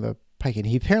coming along the pike, and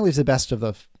he apparently is the best of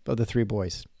the 3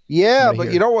 boys. Yeah, but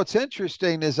what's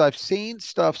interesting is I've seen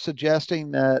stuff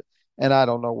suggesting that, and I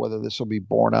don't know whether this will be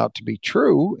borne out to be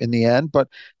true in the end, but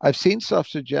I've seen stuff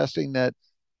suggesting that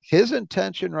his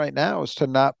intention right now is to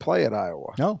not play at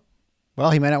Iowa. No.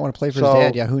 Well, he might not want to play for his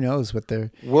dad. Yeah, who knows what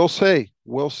they're... We'll see.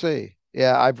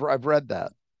 Yeah, I've read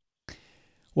that.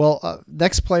 Well,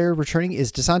 next player returning is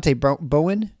Dasonte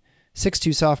Bowen,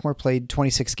 6'2" sophomore, played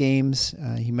 26 games.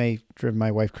 He may have driven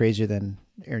my wife crazier than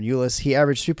Aaron Eulis. He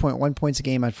averaged 3.1 points a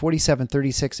game on 47,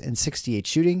 36, and 68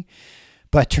 shooting,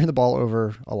 but turned the ball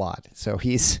over a lot. So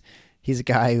he's a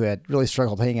guy who had really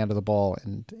struggled hanging onto the ball,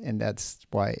 and that's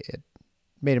why it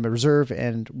made him a reserve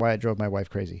and why it drove my wife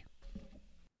crazy.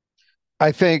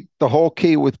 I think the whole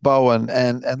key with Bowen,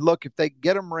 and look, if they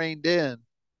get him reined in,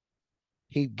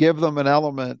 he'd give them an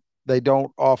element they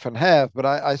don't often have. But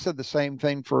I said the same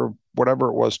thing for whatever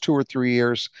it was, 2 or 3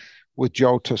 years with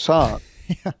Joe Toussaint.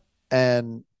 Yeah.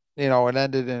 And, it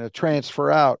ended in a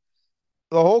transfer out.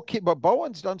 The whole key, but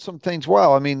Bowen's done some things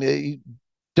well. I mean, he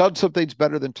done some things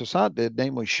better than Toussaint did,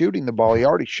 namely shooting the ball. He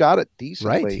already shot it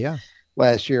decently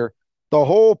last year. The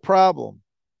whole problem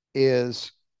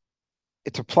is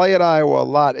to play at Iowa a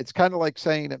lot. It's kind of like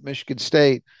saying at Michigan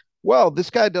State, well, this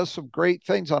guy does some great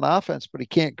things on offense, but he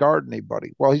can't guard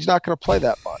anybody. Well, he's not going to play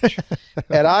that much.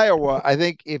 At Iowa, I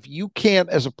think if you can't,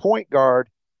 as a point guard,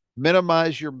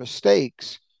 minimize your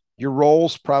mistakes, your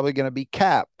role's probably going to be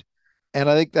capped. And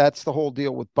I think that's the whole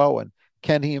deal with Bowen.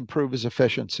 Can he improve his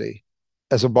efficiency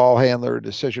as a ball handler or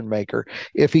decision maker?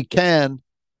 If he can,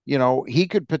 he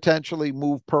could potentially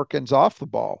move Perkins off the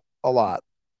ball a lot.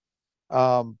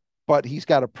 But he's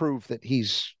got to prove that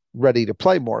he's ready to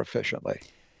play more efficiently.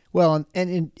 Well,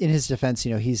 and in his defense,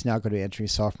 he's now going to be entering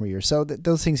sophomore year, so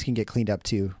those things can get cleaned up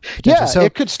too. Yeah, so,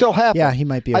 it could still happen. Yeah, he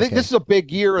might be. Okay. I think this is a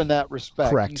big year in that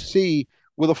respect. Correct. You see,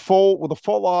 with a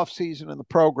full off season in the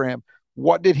program,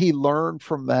 what did he learn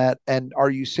from that, and are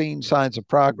you seeing signs of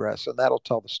progress? And that'll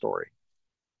tell the story.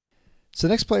 So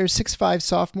the next player is 6'5"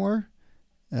 sophomore,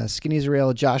 skinny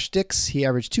Israel Josh Dix. He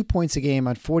averaged 2 points a game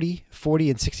on 40,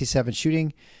 and 67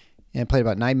 shooting, and played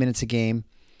about 9 minutes a game.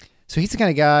 So he's the kind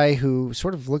of guy who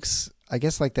sort of looks, I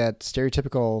guess, like that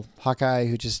stereotypical Hawkeye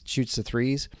who just shoots the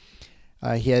threes.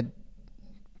 He had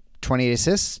 28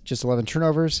 assists, just 11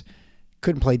 turnovers.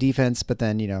 Couldn't play defense, but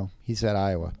then, he's at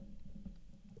Iowa.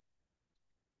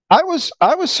 I was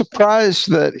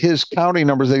surprised that his counting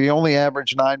numbers, that he only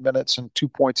averaged 9 minutes and 2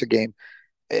 points a game,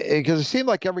 because it seemed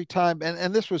like every time,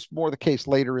 and this was more the case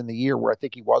later in the year where I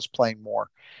think he was playing more.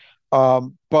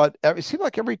 But it seemed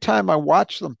like every time I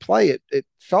watched them play it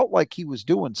felt like he was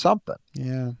doing something.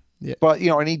 Yeah. But,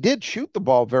 and he did shoot the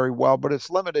ball very well, but it's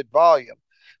limited volume.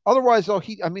 Otherwise, though,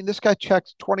 this guy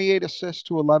checks 28 assists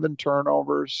to 11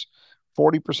 turnovers,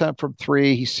 40% from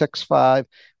 3. He's 6'5".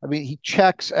 He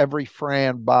checks every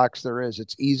Fran box there is.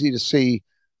 It's easy to see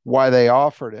why they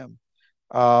offered him.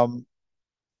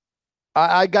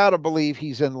 I got to believe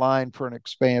he's in line for an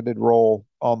expanded role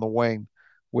on the wing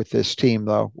with this team,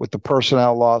 though, with the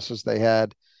personnel losses they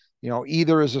had,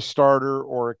 either as a starter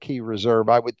or a key reserve.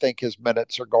 I would think his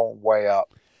minutes are going way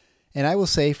up. And I will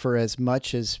say, for as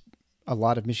much as a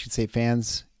lot of Michigan State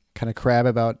fans kind of crab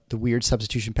about the weird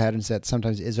substitution patterns that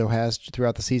sometimes Izzo has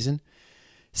throughout the season,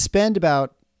 spend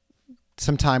about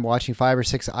some time watching 5 or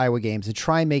 6 Iowa games and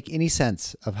try and make any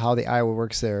sense of how the Iowa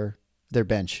works their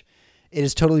bench. It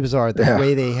is totally bizarre. The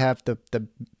way they have the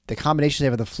combinations they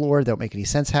have on the floor don't make any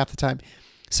sense half the time.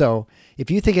 So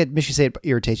if you think Michigan State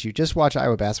irritates you, just watch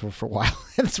Iowa basketball for a while.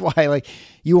 That's why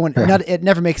you won't. It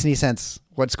never makes any sense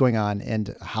what's going on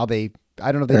and how they.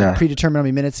 I don't know if they predetermine how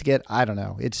many minutes to get. I don't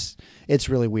know. It's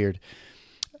really weird.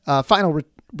 Final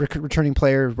returning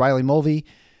player Riley Mulvey,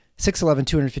 6'11",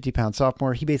 250-pound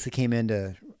sophomore. He basically came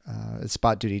into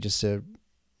spot duty just to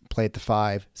play at the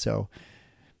 5. So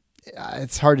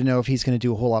it's hard to know if he's going to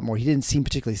do a whole lot more. He didn't seem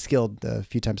particularly skilled the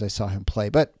few times I saw him play,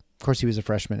 but of course he was a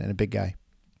freshman and a big guy.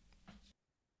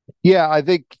 Yeah, I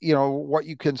think, what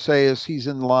you can say is he's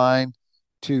in line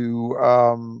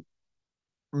to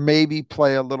maybe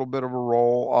play a little bit of a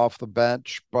role off the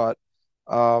bench, but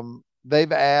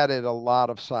they've added a lot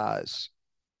of size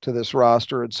to this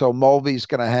roster. And so Mulvey's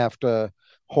going to have to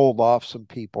hold off some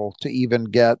people to even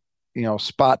get,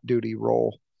 spot duty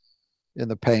role in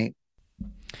the paint.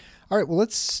 All right, well,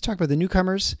 let's talk about the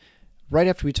newcomers right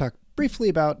after we talk briefly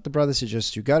about the brothers who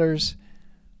just do gutters.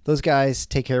 Those guys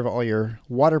take care of all your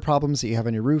water problems that you have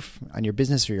on your roof, on your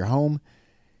business, or your home.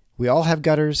 We all have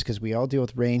gutters because we all deal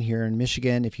with rain here in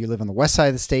Michigan. If you live on the west side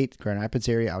of the state, Grand Rapids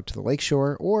area, out to the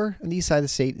lakeshore, or on the east side of the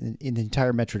state, in the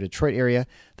entire Metro Detroit area,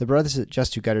 the brothers at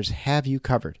Just Do Gutters have you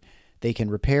covered. They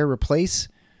can repair, replace,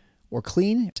 or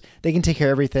clean. They can take care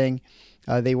of everything.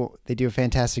 They do a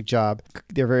fantastic job.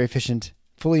 They're very efficient,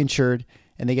 fully insured,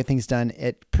 and they get things done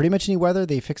at pretty much any weather.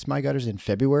 They fixed my gutters in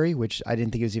February, which I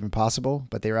didn't think it was even possible,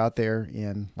 but they were out there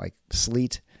in like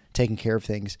sleet, taking care of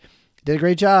things. Did a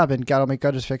great job and got all my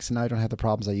gutters fixed, and now I don't have the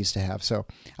problems I used to have. So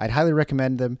I'd highly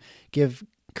recommend them. Give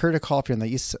Kurt a call if you're on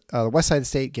the west side of the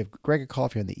state. Give Greg a call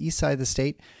if you're on the east side of the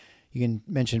state. You can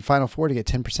mention Final Four to get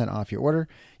 10% off your order.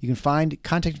 You can find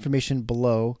contact information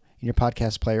below in your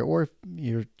podcast player, or if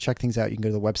you check things out, you can go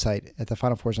to the website at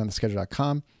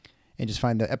thefinalfoursontheschedule.com and just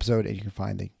find the episode, and you can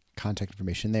find the contact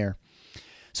information there.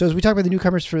 So as we talk about the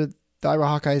newcomers for the Iowa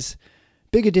Hawkeyes,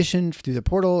 big addition through the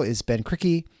portal is Ben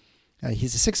Krikke.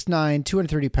 He's a 6'9",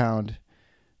 230-pound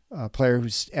player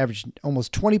who's averaged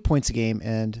almost 20 points a game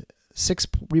and 6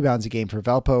 rebounds a game for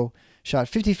Valpo. Shot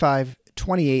 55,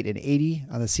 28, and 80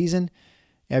 on the season,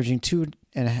 averaging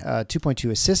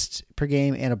 2.2 assists per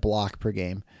game and a block per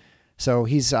game. So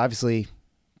he's obviously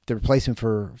the replacement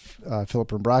for Filip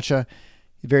Brumbracha.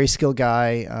 Very skilled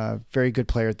guy, very good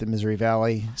player at the Missouri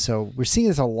Valley. So we're seeing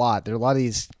this a lot. There are a lot of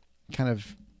these kind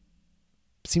of,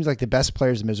 seems like the best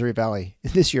players in Missouri Valley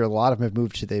this year. A lot of them have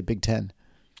moved to the Big Ten.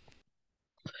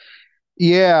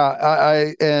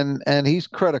 Yeah, and he's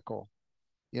critical.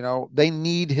 They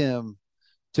need him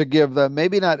to give them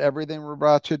maybe not everything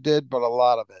Brumbracha did, but a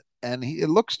lot of it. And it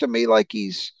looks to me like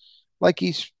he's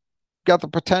got the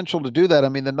potential to do that. I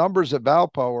mean, the numbers at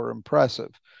Valpo are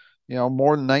impressive.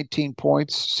 More than 19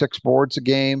 points, 6 boards a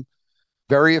game,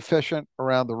 very efficient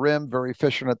around the rim, very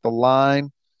efficient at the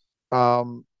line,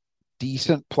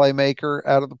 decent playmaker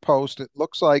out of the post. It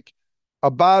looks like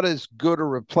about as good a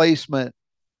replacement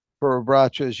for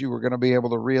Brumbracha as you were going to be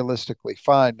able to realistically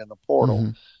find in the portal.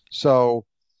 Mm-hmm. So,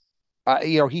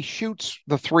 he shoots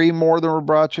the 3 more than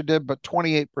Brumbracha did, but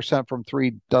 28% from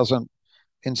 3 doesn't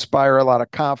inspire a lot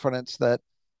of confidence that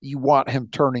you want him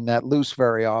turning that loose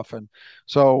very often.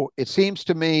 So it seems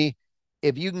to me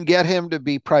if you can get him to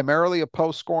be primarily a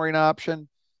post-scoring option,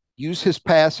 use his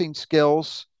passing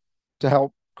skills to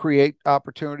help create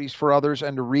opportunities for others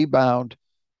and to rebound,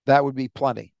 that would be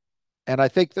plenty. And I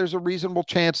think there's a reasonable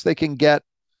chance they can get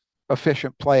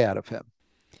efficient play out of him.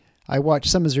 I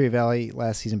watched some Missouri Valley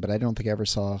last season, but I don't think I ever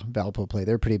saw Valpo play.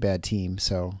 They're a pretty bad team,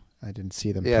 so I didn't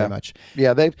see them play much.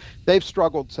 Yeah, they've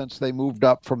struggled since they moved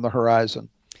up from the Horizon.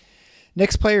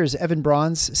 Next player is Evan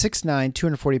Bronze, 6'9",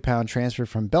 240-pound transfer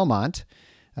from Belmont,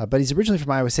 but he's originally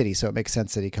from Iowa City, so it makes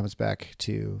sense that he comes back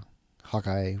to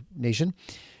Hawkeye Nation.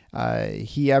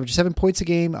 He averaged 7 points a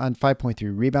game on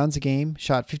 5.3 rebounds a game,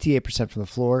 shot 58% from the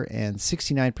floor and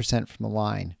 69% from the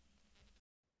line.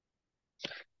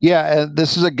 Yeah, and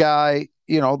this is a guy,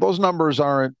 those numbers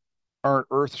aren't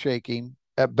earth-shaking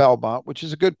at Belmont, which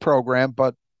is a good program,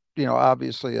 but,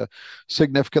 obviously a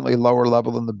significantly lower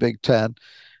level than the Big Ten.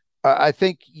 I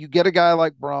think you get a guy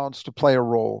like Bronze to play a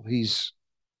role. He's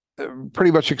pretty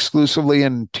much exclusively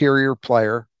an interior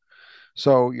player.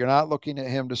 So you're not looking at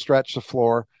him to stretch the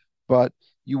floor, but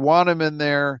you want him in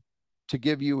there to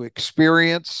give you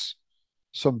experience,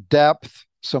 some depth,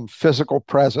 some physical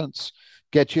presence,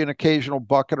 get you an occasional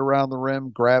bucket around the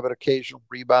rim, grab an occasional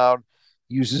rebound.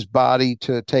 use his body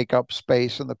to take up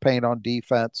space in the paint on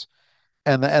defense,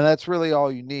 and that's really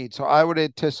all you need. So I would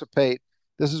anticipate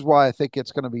this is why I think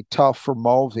it's going to be tough for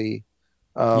Mulvey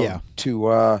Yeah.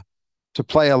 to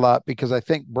play a lot because I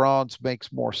think Bronze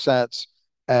makes more sense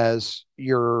as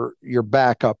your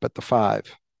backup at the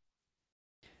five.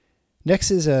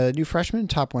 Next is a new freshman,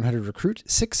 top 100 recruit,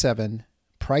 6'7",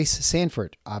 Price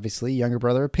Sandfort, obviously younger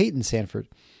brother of Peyton Sandfort.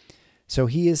 So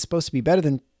he is supposed to be better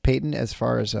than Peyton as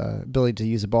far as ability to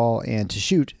use the ball and to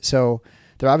shoot. So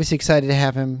they're obviously excited to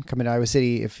have him come into Iowa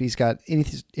City. If he's got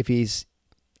anything, if he's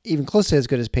even close to as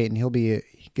good as Peyton, he'll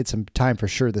get some time for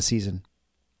sure this season.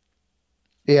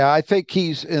 Yeah, I think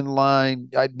he's in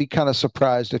line. I'd be kind of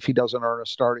surprised if he doesn't earn a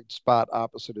starting spot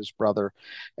opposite his brother.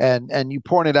 And you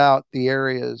pointed out the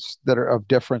areas that are of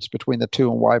difference between the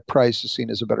two and why Price is seen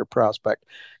as a better prospect.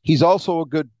 He's also a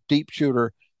good deep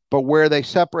shooter, but where they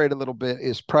separate a little bit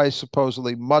is Price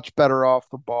supposedly much better off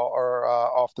the ball or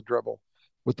off the dribble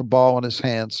with the ball in his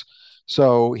hands.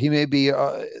 So he may be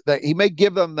that he may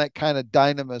give them that kind of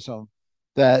dynamism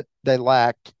that they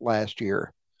lacked last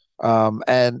year.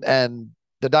 And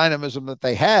the dynamism that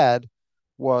they had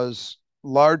was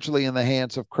largely in the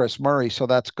hands of Chris Murray, so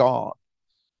that's gone.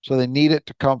 So they need it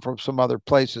to come from some other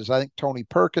places. I think Tony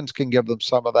Perkins can give them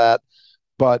some of that,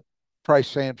 but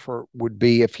Price Sandfort would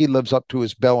be, if he lives up to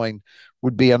his billing,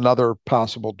 would be another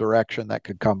possible direction that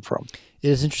could come from. It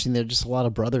is interesting. There are just a lot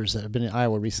of brothers that have been in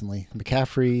Iowa recently.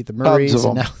 McCaffrey, the Tons Murrays, of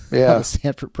and them. now Yeah. the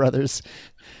Sandfort brothers.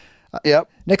 Yep.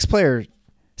 Next player,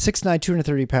 6'9",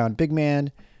 230-pound big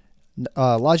man,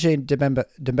 Laje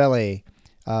Dembele.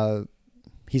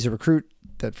 He's a recruit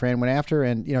that Fran went after,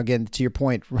 and again, to your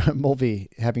point, Mulvey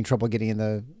having trouble getting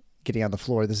on the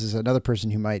floor. This is another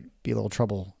person who might be a little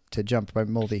trouble to jump by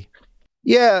Mulvey.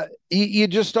 Yeah, you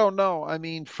just don't know. I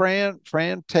mean, Fran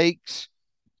takes,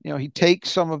 he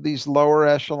takes some of these lower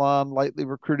echelon, lightly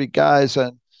recruited guys,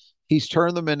 and he's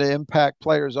turned them into impact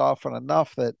players often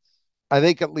enough that I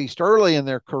think at least early in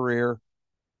their career,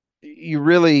 you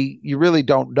really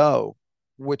don't know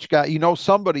which guy.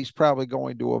 Somebody's probably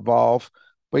going to evolve,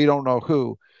 but you don't know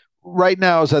who. Right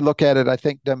now, as I look at it, I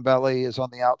think Dembele is on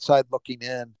the outside looking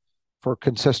in for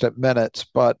consistent minutes,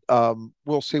 but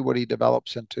we'll see what he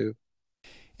develops into.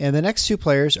 And the next two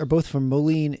players are both from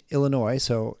Moline, Illinois.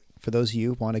 So for those of you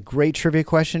who want a great trivia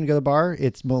question, go to the bar.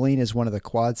 It's Moline is one of the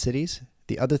Quad cities.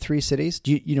 The other three cities,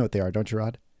 you know what they are, don't you,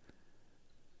 Rod?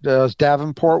 Is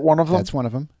Davenport one of them? That's one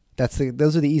of them.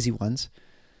 Those are the easy ones.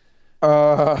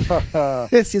 Uh,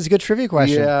 This is a good trivia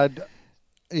question.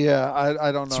 yeah,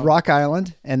 I don't know. It's Rock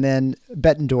Island, and then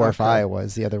Bettendorf, Okay. Iowa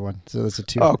is the other one. So those are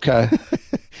two. Okay.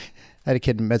 I had a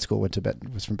kid in med school was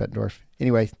from Bettendorf.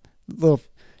 Anyway, little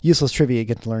useless trivia you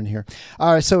get to learn here.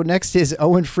 All right, so next is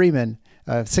Owen Freeman,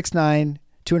 6'9",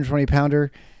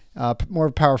 220-pounder, more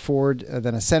of a power forward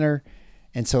than a center,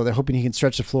 and so they're hoping he can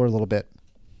stretch the floor a little bit.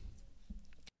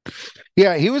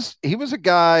 Yeah, he was a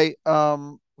guy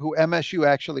who MSU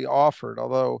actually offered,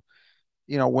 although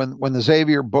when the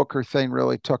Xavier Booker thing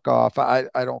really took off, I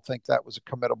don't think that was a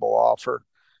committable offer.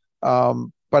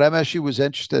 But MSU was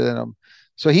interested in him.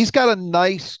 So he's got a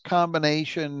nice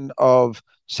combination of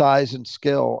size and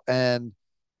skill. And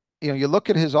you look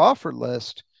at his offer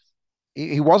list,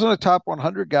 he wasn't a top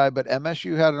 100 guy, but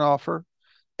MSU had an offer.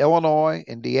 Illinois,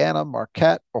 Indiana,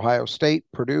 Marquette, Ohio State,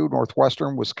 Purdue,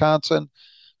 Northwestern, Wisconsin.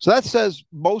 So that says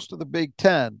most of the Big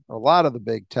Ten, or a lot of the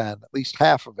Big Ten, at least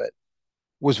half of it,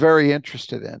 was very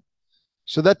interested in.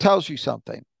 So that tells you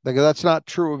something. That's not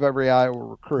true of every Iowa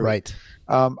recruit. Right.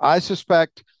 I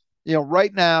suspect,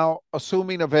 right now,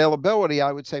 assuming availability,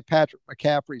 I would say Patrick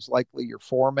McCaffrey is likely your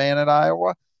four-man in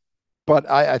Iowa. But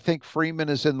I think Freeman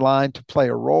is in line to play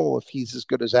a role if he's as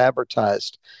good as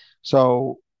advertised.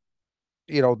 So,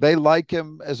 they like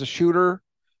him as a shooter.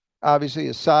 Obviously,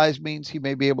 his size means he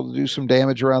may be able to do some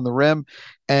damage around the rim.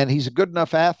 And he's a good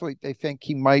enough athlete. They think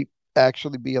he might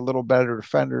actually be a little better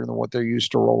defender than what they're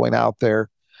used to rolling out there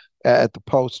at the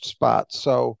post spot.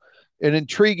 So an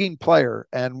intriguing player,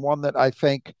 and one that I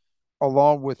think,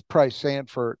 along with Price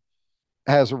Sandfort,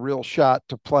 has a real shot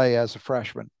to play as a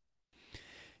freshman.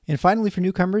 And finally, for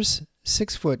newcomers,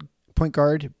 6-foot point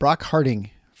guard Brock Harding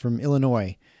from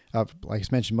Illinois, like I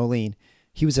mentioned, Moline.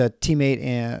 He was a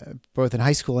teammate both in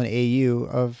high school and AU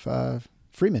of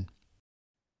Freeman.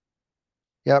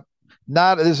 Yep.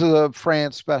 This is a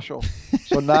France special.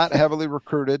 So not heavily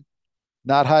recruited,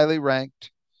 not highly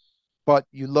ranked, but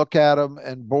you look at him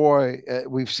and boy,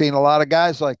 we've seen a lot of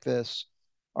guys like this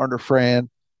under Fran.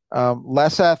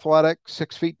 Less athletic,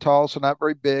 6 feet tall, so not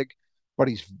very big, but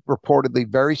he's reportedly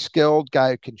very skilled.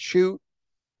 Guy who can shoot.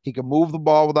 He can move the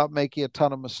ball without making a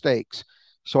ton of mistakes.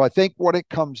 So I think what it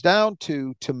comes down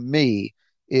to me,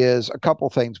 is a couple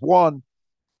things. One,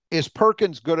 is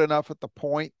Perkins good enough at the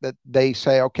point that they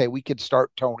say, okay, we could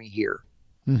start Tony here?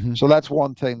 Mm-hmm. So that's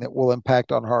one thing that will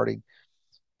impact on Harding.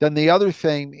 Then the other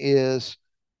thing is,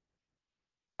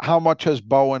 how much has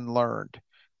Bowen learned?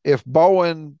 If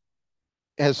Bowen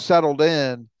has settled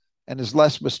in and is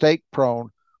less mistake prone,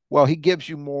 well, he gives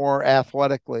you more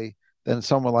athletically than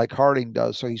someone like Harding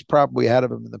does. So he's probably ahead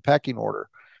of him in the pecking order.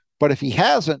 But if he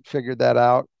hasn't figured that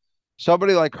out,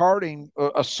 somebody like Harding,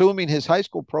 assuming his high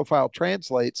school profile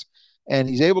translates and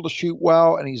he's able to shoot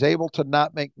well and he's able to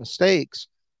not make mistakes,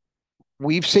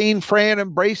 we've seen Fran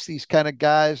embrace these kind of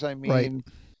guys. I Right. mean,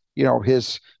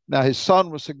 his son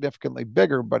was significantly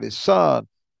bigger, but his son,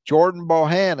 Jordan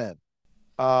Bohannon,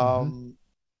 Mm-hmm. um,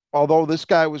 although this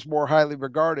guy was more highly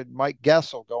regarded, Mike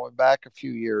Gessel, going back a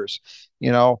few years,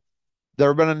 you know, there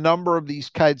have been a number of these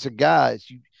kinds of guys.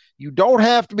 You don't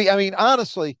have to be. I mean,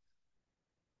 honestly,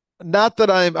 not that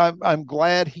I'm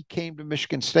glad he came to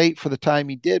Michigan State for the time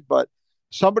he did, but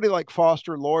somebody like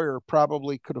Foster Loyer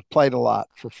probably could have played a lot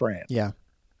for Fran, Yeah.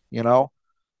 you know,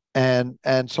 and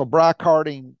so Brock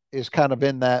Harding is kind of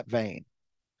in that vein.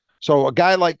 So a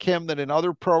guy like him that in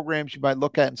other programs you might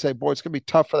look at and say, boy, it's going to be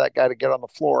tough for that guy to get on the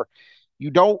floor.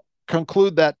 You don't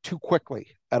conclude that too quickly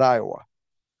at Iowa.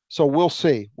 So we'll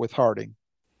see with Harding.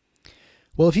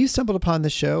 Well, if you stumbled upon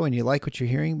this show and you like what you're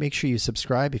hearing, make sure you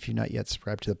subscribe if you're not yet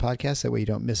subscribed to the podcast. That way you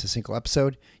don't miss a single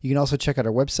episode. You can also check out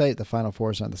our website,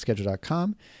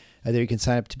 thefinalfoursontheschedule.com. There you can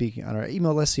sign up to be on our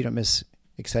email list so you don't miss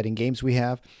exciting games we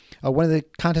have. One of the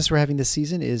contests we're having this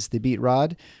season is the Beat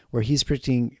Rod, where he's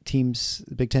predicting teams,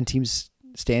 Big Ten teams'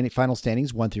 final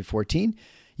standings 1 through 14.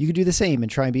 You can do the same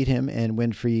and try and beat him and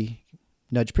win free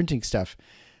Nudge printing stuff.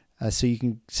 So you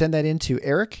can send that in to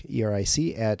Eric,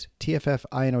 ERIC, at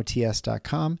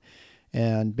tffinots.com.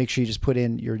 And make sure you just put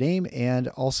in your name and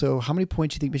also how many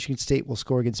points you think Michigan State will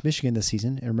score against Michigan this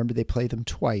season. And remember, they play them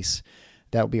twice.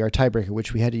 That will be our tiebreaker,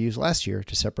 which we had to use last year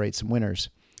to separate some winners.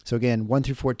 So again, 1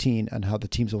 through 14 on how the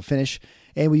teams will finish.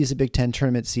 And we use the Big Ten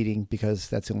tournament seeding because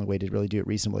that's the only way to really do it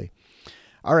reasonably.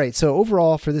 All right, so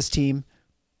overall for this team,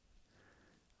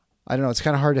 I don't know. It's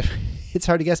kind of hard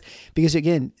to guess because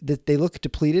again, they look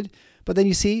depleted, but then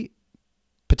you see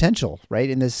potential, right,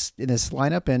 in this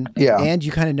lineup, and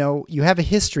you kind of know you have a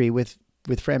history with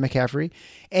Fran McCaffery,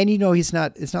 and it's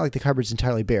not like the cupboard's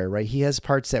entirely bare, right? He has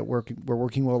parts that were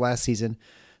working well last season,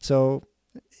 so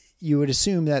you would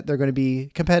assume that they're going to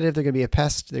be competitive, they're going to be a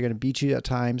pest, they're going to beat you at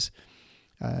times,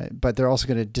 but they're also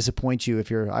going to disappoint you if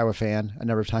you're an Iowa fan a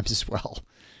number of times as well.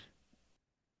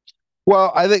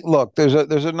 Well, I think, look, there's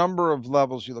a number of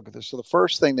levels you look at this. So the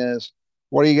first thing is,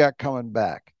 what do you got coming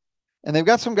back? And they've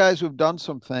got some guys who've done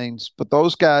some things, but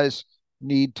those guys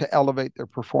need to elevate their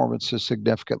performances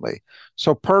significantly.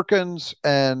 So Perkins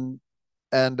and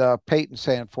Peyton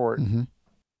Sandfort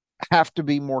have to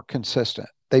be more consistent.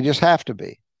 They just have to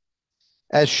be.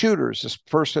 As shooters,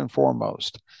 first and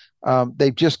foremost,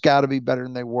 they've just got to be better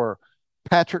than they were.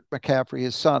 Patrick McCaffery,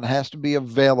 his son, has to be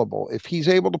available. If he's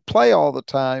able to play all the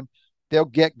time, they'll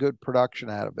get good production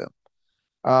out of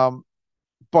him.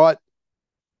 But,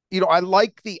 I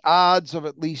like the odds of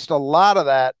at least a lot of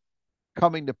that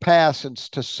coming to pass and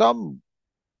to some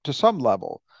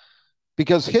level,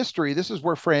 because history, this is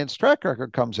where Fran's track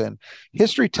record comes in.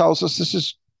 History tells us this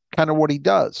is kind of what he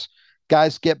does.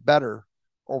 Guys get better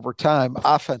over time,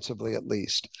 offensively at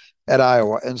least, at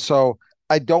Iowa. And so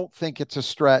I don't think it's a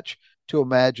stretch to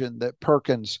imagine that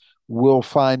Perkins will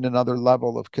find another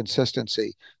level of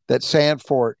consistency, that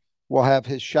Sandfort will have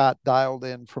his shot dialed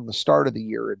in from the start of the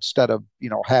year instead of,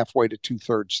 halfway to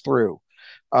 2/3 through.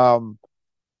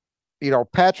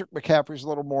 Patrick McCaffery's a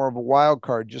little more of a wild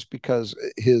card just because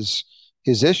his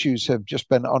issues have just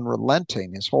been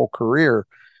unrelenting his whole career.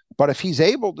 But if he's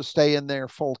able to stay in there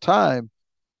full time,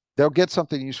 they'll get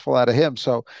something useful out of him.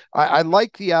 So I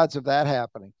like the odds of that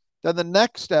happening. Then the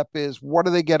next step is, what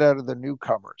do they get out of the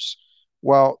newcomers?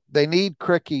 Well, they need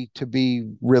Krikke to be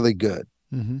really good.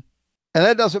 Mm-hmm. And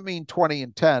that doesn't mean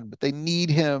 20-10, but they need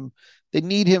him. They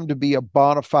need him to be a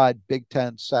bona fide Big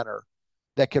Ten center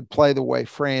that can play the way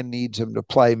Fran needs him to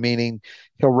play, meaning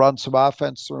he'll run some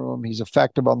offense through him. He's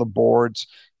effective on the boards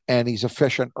and he's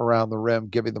efficient around the rim,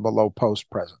 giving them a low post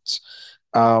presence.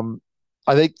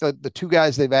 I think the two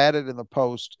guys they've added in the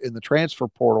post in the transfer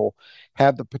portal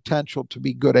have the potential to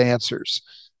be good answers.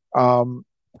 Price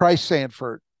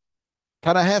Sandfort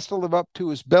kind of has to live up to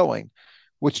his billing,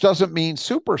 which doesn't mean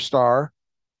superstar,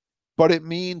 but it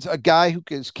means a guy who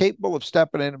is capable of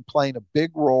stepping in and playing a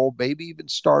big role, maybe even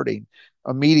starting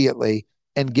immediately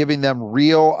and giving them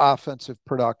real offensive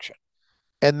production.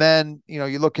 And then,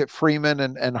 you look at Freeman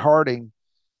and Harding,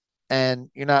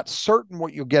 and you're not certain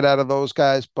what you'll get out of those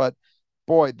guys, but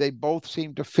boy, they both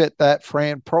seem to fit that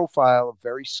Fran profile of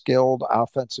very skilled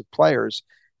offensive players.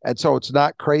 And so it's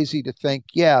not crazy to think,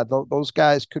 yeah, those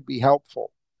guys could be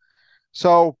helpful.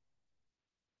 So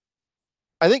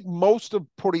I think most of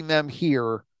putting them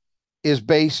here is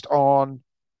based on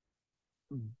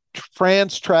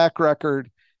Fran's track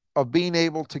record of being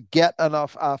able to get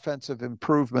enough offensive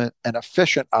improvement and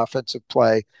efficient offensive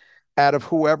play out of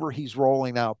whoever he's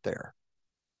rolling out there.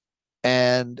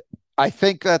 And I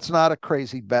think that's not a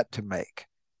crazy bet to make.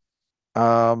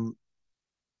 And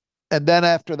then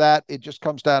after that, it just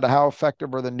comes down to how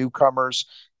effective are the newcomers.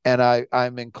 And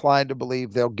I'm inclined to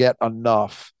believe they'll get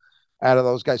enough out of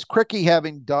those guys. Krikke,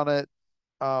 having done it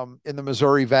in the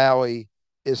Missouri Valley,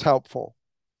 is helpful.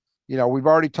 You know, we've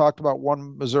already talked about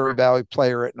one Missouri Valley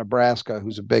player at Nebraska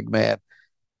who's a big man.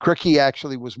 Krikke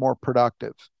actually was more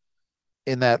productive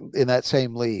in that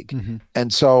same league. Mm-hmm.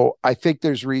 And so I think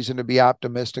there's reason to be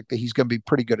optimistic that he's going to be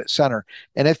pretty good at center.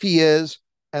 And if he is,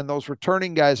 and those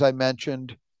returning guys I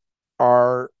mentioned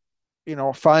are, you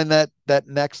know, find that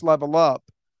next level up,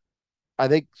 I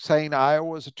think saying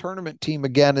Iowa's a tournament team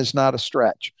again is not a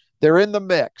stretch. They're in the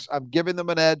mix. I'm giving them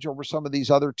an edge over some of these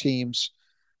other teams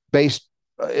based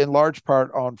in large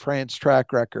part on Fran's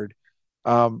track record.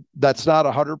 That's not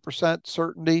 100%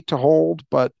 certainty to hold,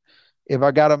 but if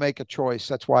I got to make a choice,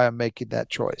 that's why I'm making that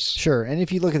choice. Sure. And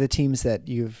if you look at the teams that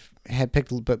you've had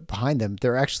picked, but behind them,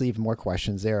 there are actually even more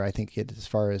questions there. I think as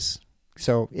far as,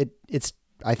 so it's,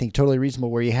 I think totally reasonable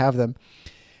where you have them.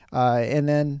 And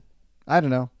then I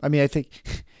don't know. I mean, I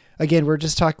think again, we're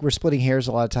splitting hairs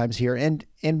a lot of times here. And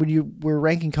when you were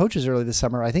ranking coaches early this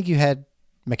summer, I think you had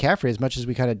McCaffrey, as much as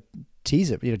we kind of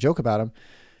tease it, joke about him,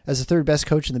 as the third best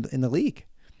coach in the league,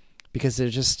 because they're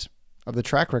just of the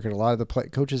track record. A lot of the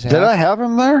coaches have. Did I have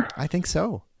him there? I think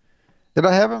so. Did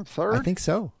I have him third? I think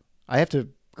so. I have to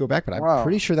go back, but I'm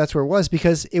pretty sure that's where it was,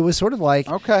 because it was sort of like,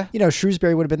 okay,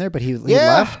 Shrewsbury would have been there, but he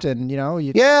left, and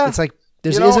it's like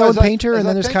there's his own painter, and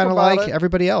then there's kind of like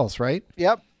everybody else, right?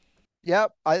 Yep.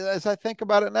 As I think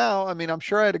about it now, I mean, I'm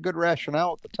sure I had a good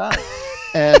rationale at the time,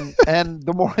 and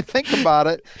the more I think about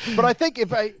it, but I think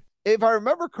if I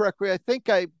remember correctly, I think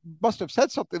I must have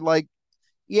said something like,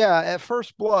 yeah, at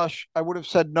first blush, I would have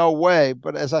said no way.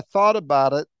 But as I thought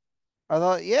about it, I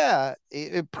thought, yeah,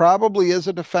 it probably is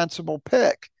a defensible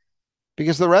pick,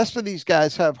 because the rest of these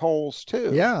guys have holes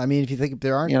too. Yeah. I mean, if you think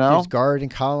there aren't, there's Guard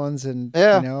and Collins and,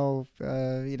 Holtman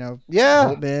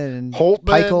and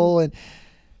Peichel and,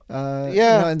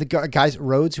 and the guys,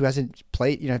 Rhodes, who hasn't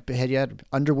played, had yet,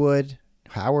 Underwood,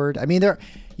 Howard. I mean,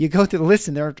 you go through the list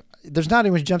and there's not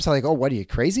anyone who jumps out like, oh, what are you,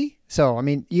 crazy? So, I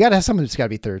mean, you got to have someone who's got to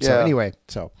be third. So anyway,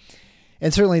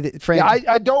 and certainly Fran.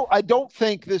 Yeah, I don't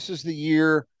think this is the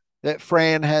year that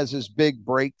Fran has his big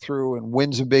breakthrough and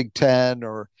wins a Big Ten,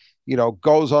 or,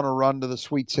 goes on a run to the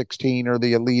Sweet 16 or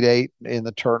the Elite Eight in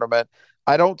the tournament.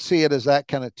 I don't see it as that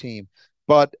kind of team,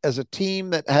 but as a team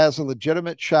that has a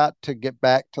legitimate shot to get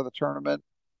back to the tournament,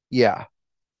 yeah,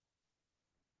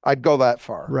 I'd go that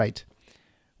far. Right.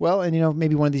 Well, and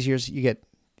maybe one of these years you get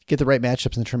the right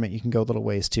matchups in the tournament, you can go a little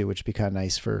ways too, which would be kind of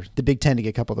nice for the Big Ten to get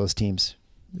a couple of those teams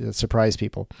that surprise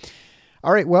people.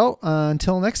 All right, well,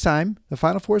 until next time, the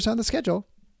Final Four is on the schedule.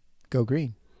 Go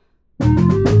Green.